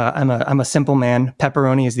 I'm a simple man.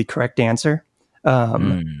 Pepperoni is the correct answer.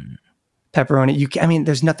 Pepperoni.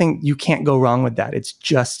 There's nothing you can't go wrong with that. It's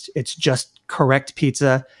just correct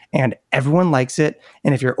pizza, and everyone likes it.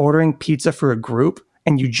 And if you're ordering pizza for a group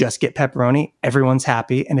and you just get pepperoni, everyone's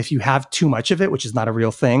happy. And if you have too much of it, which is not a real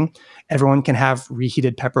thing, everyone can have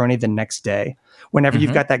reheated pepperoni the next day. Whenever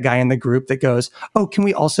you've got that guy in the group that goes, oh, can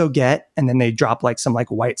we also get, and then they drop some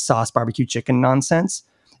white sauce barbecue chicken nonsense,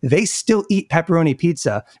 they still eat pepperoni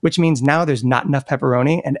pizza, which means now there's not enough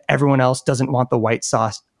pepperoni and everyone else doesn't want the white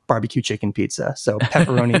sauce barbecue chicken pizza. So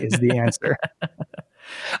pepperoni is the answer.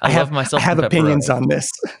 I have opinions on this.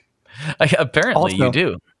 Apparently you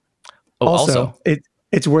do. Oh, also,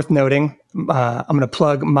 it's worth noting, I'm going to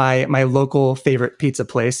plug my local favorite pizza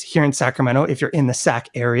place here in Sacramento. If you're in the Sac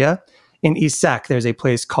area, in East Sac, there's a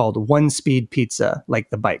place called One Speed Pizza, like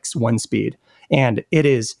the bikes, One Speed. And it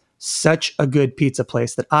is such a good pizza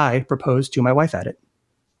place that I proposed to my wife at it.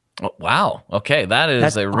 Oh, wow. Okay.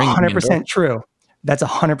 That's a ring. 100% true. That's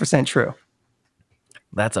 100% true.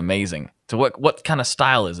 That's amazing. So what kind of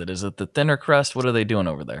style is it? Is it the thinner crust? What are they doing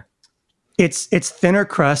over there? It's thinner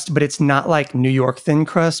crust, but it's not like New York thin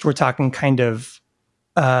crust. We're talking kind of,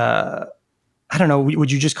 I don't know,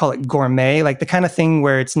 would you just call it gourmet? Like the kind of thing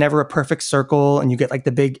where it's never a perfect circle and you get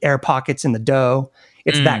the big air pockets in the dough.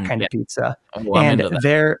 It's that kind of pizza. Oh, and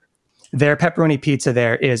their pepperoni pizza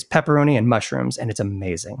there is pepperoni and mushrooms, and it's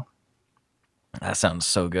amazing. That sounds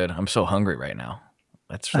so good. I'm so hungry right now.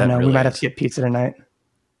 I know, we might have to get pizza tonight.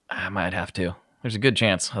 I might have to. There's a good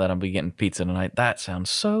chance that I'll be getting pizza tonight. That sounds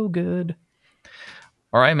so good.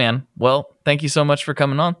 All right, man. Well, thank you so much for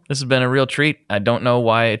coming on. This has been a real treat. I don't know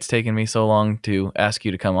why it's taken me so long to ask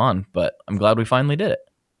you to come on, but I'm glad we finally did it.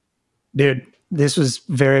 Dude, this was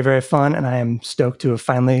very, very fun, and I am stoked to have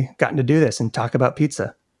finally gotten to do this and talk about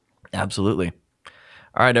pizza. Absolutely.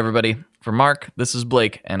 All right, everybody. For Mark, this is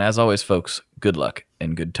Blake, and as always, folks, good luck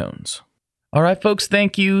and good tones. All right, folks,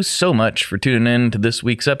 thank you so much for tuning in to this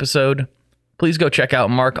week's episode. Please go check out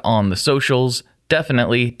Mark on the socials.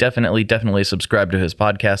 Definitely subscribe to his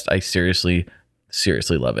podcast. I seriously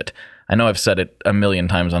love it. I know I've said it a million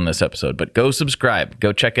times on this episode, but go subscribe.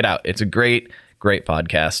 Go check it out. It's a great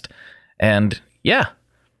podcast. And yeah,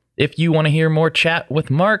 if you want to hear more chat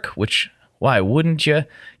with Mark, which why wouldn't you?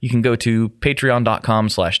 You can go to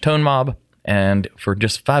patreon.com/tonemob. And for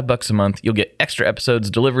just $5 a month, you'll get extra episodes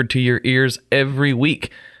delivered to your ears every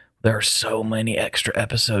week. There are so many extra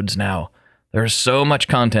episodes now. There's so much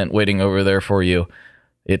content waiting over there for you.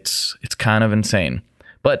 It's kind of insane.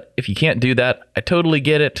 But if you can't do that, I totally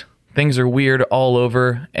get it. Things are weird all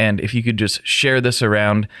over. And if you could just share this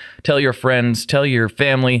around, tell your friends, tell your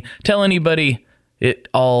family, tell anybody, it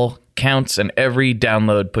all counts, and every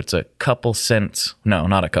download puts a couple cents, no,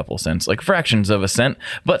 not a couple cents, like fractions of a cent,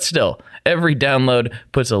 but still, every download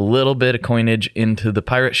puts a little bit of coinage into the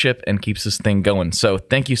pirate ship and keeps this thing going. So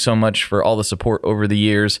thank you so much for all the support over the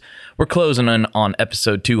years. We're closing in on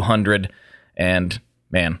episode 200, and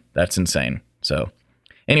man, that's insane. So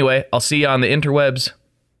anyway, I'll see you on the interwebs.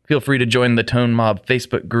 Feel free to join the Tone Mob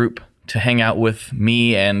Facebook group to hang out with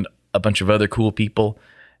me and a bunch of other cool people.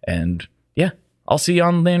 And yeah, I'll see you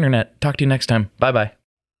on the internet. Talk to you next time. Bye-bye.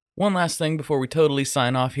 One last thing before we totally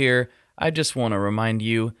sign off here. I just want to remind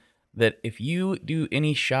you that if you do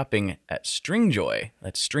any shopping at Stringjoy,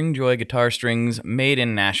 that's Stringjoy guitar strings made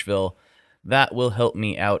in Nashville, that will help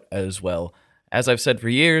me out as well. As I've said for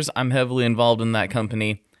years, I'm heavily involved in that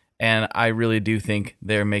company, and I really do think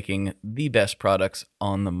they're making the best products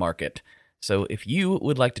on the market. So if you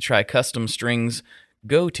would like to try custom strings,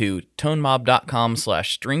 go to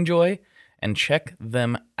tonemob.com/stringjoy and check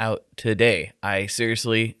them out today. I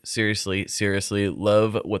seriously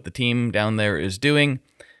love what the team down there is doing.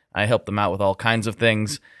 I help them out with all kinds of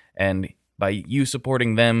things, and by you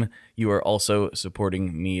supporting them, you are also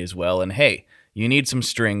supporting me as well. And hey, you need some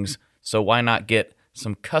strings, so why not get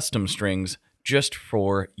some custom strings just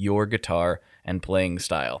for your guitar and playing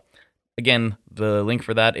style? Again, the link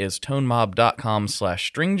for that is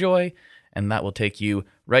tonemob.com/stringjoy, and that will take you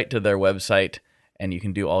right to their website, and you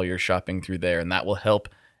can do all your shopping through there, and that will help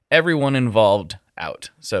everyone involved out.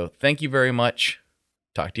 So thank you very much.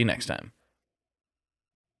 Talk to you next time.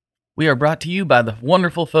 We are brought to you by the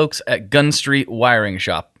wonderful folks at Gun Street Wiring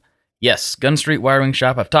Shop. Yes, Gun Street Wiring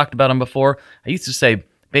Shop. I've talked about them before. I used to say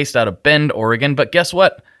based out of Bend, Oregon, but guess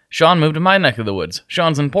what? Sean moved to my neck of the woods.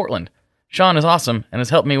 Sean's in Portland. Sean is awesome and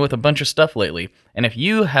has helped me with a bunch of stuff lately. And if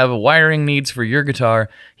you have wiring needs for your guitar,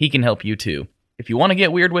 he can help you too. If you want to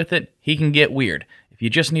get weird with it, he can get weird. If you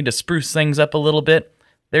just need to spruce things up a little bit,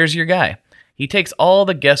 there's your guy. He takes all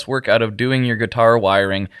the guesswork out of doing your guitar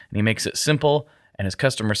wiring, and he makes it simple, and his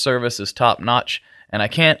customer service is top-notch, and I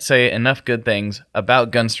can't say enough good things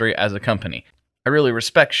about Gun Street as a company. I really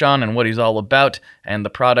respect Sean and what he's all about, and the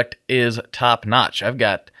product is top-notch. I've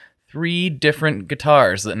got 3 different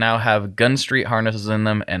guitars that now have Gun Street harnesses in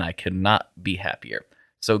them, and I could not be happier.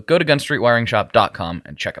 So go to gunstreetwiringshop.com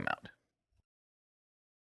and check them out.